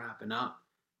is wrapping up,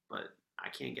 but I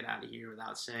can't get out of here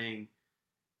without saying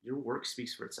your work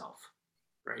speaks for itself,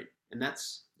 right? And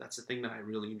that's the thing that I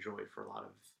really enjoy for a lot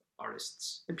of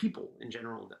artists and people in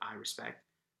general that I respect.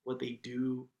 What they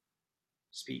do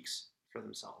speaks for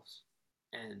themselves,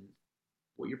 and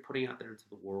what you're putting out there into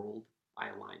the world, I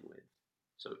align with.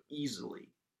 So easily,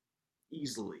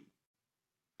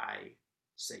 I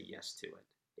say yes to it.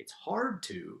 It's hard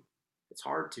to. It's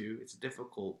hard to. It's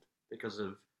difficult because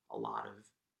of a lot of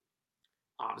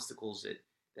obstacles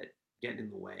that get in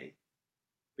the way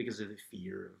because of the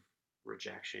fear of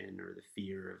rejection or the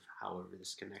fear of however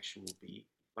this connection will be.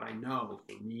 But I know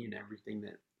for me and everything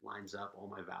that lines up all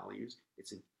my values,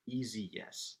 it's an easy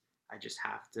yes. I just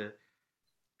have to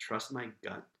trust my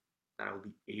gut that I will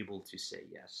be able to say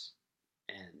yes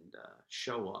and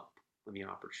show up when the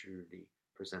opportunity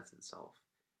presents itself.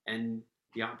 And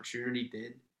the opportunity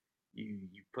did. You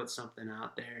put something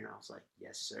out there, and I was like,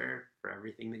 yes, sir. For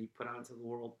everything that you put out into the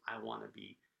world, I want to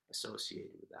be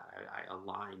associated with that. I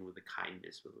align with the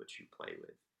kindness with which you play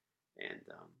with. And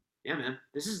yeah, man,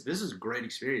 this is a great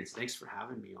experience. Thanks for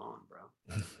having me on,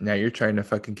 bro. Now you're trying to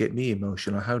fucking get me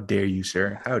emotional. How dare you,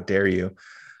 sir? How dare you?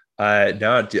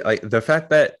 No, like the fact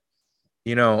that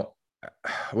you know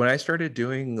when I started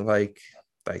doing like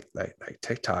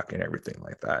TikTok and everything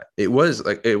like that, it was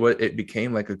like it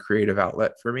became like a creative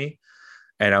outlet for me.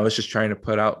 And I was just trying to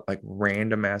put out like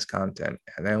random ass content.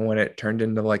 And then when it turned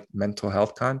into like mental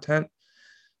health content,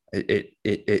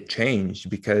 it changed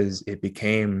because it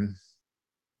became,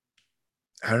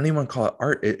 I don't even want to call it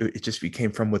art. It just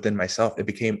became from within myself. It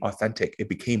became authentic. It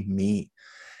became me.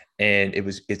 And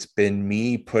it's been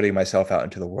me putting myself out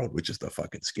into the world, which is the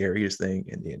fucking scariest thing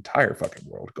in the entire fucking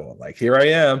world, going like, here I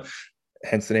am.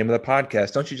 Hence the name of the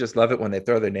podcast. Don't you just love it when they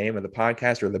throw the name of the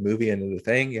podcast or the movie into the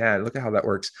thing? Yeah, look at how that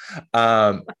works.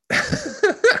 um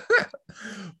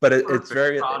but it's Perfect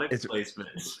very, product it's placement.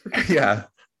 yeah,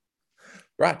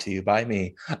 brought to you by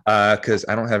me, because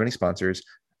I don't have any sponsors.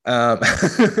 um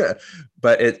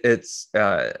but it's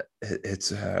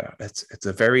a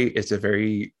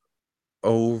very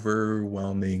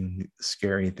overwhelming,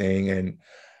 scary thing.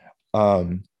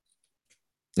 Um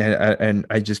and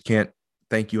I just can't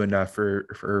thank you enough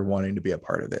for wanting to be a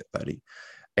part of it, buddy.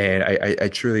 And I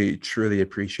truly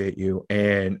appreciate you,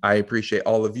 and I appreciate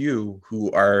all of you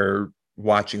who are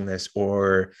watching this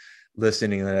or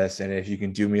listening to this. And if you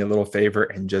can do me a little favor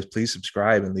and just please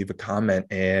subscribe and leave a comment,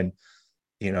 and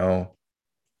you know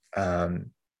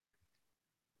um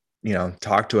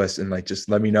talk to us, and like just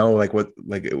let me know like what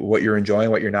you're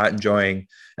enjoying, what you're not enjoying.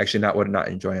 Actually, not what I'm not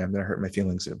enjoying. I'm gonna hurt my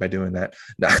feelings by doing that.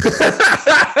 No.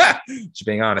 Just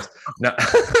being honest. No.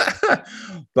 Well,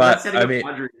 that's But setting I up mean,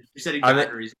 boundaries. You're setting I mean,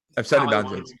 boundaries. I'm This is setting how I want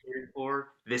to boundaries. be cared for.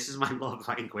 This is my love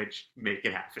language. Make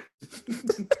it happen.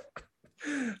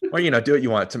 Or do what you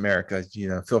want. It's America.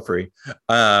 Feel free.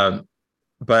 um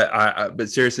but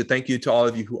seriously, thank you to all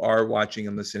of you who are watching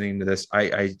and listening to this.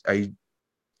 I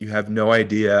You have no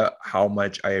idea how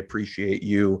much I appreciate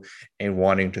you and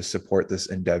wanting to support this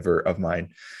endeavor of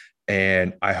mine.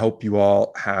 And I hope you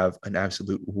all have an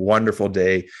absolute wonderful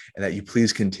day, and that you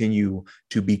please continue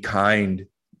to be kind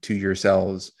to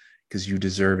yourselves, because you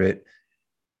deserve it.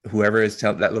 Whoever is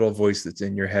that little voice that's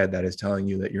in your head that is telling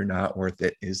you that you're not worth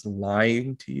it is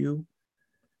lying to you.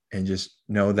 And just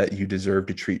know that you deserve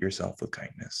to treat yourself with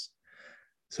kindness.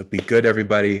 So be good,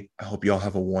 everybody. I hope you all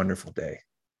have a wonderful day.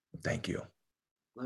 Thank you.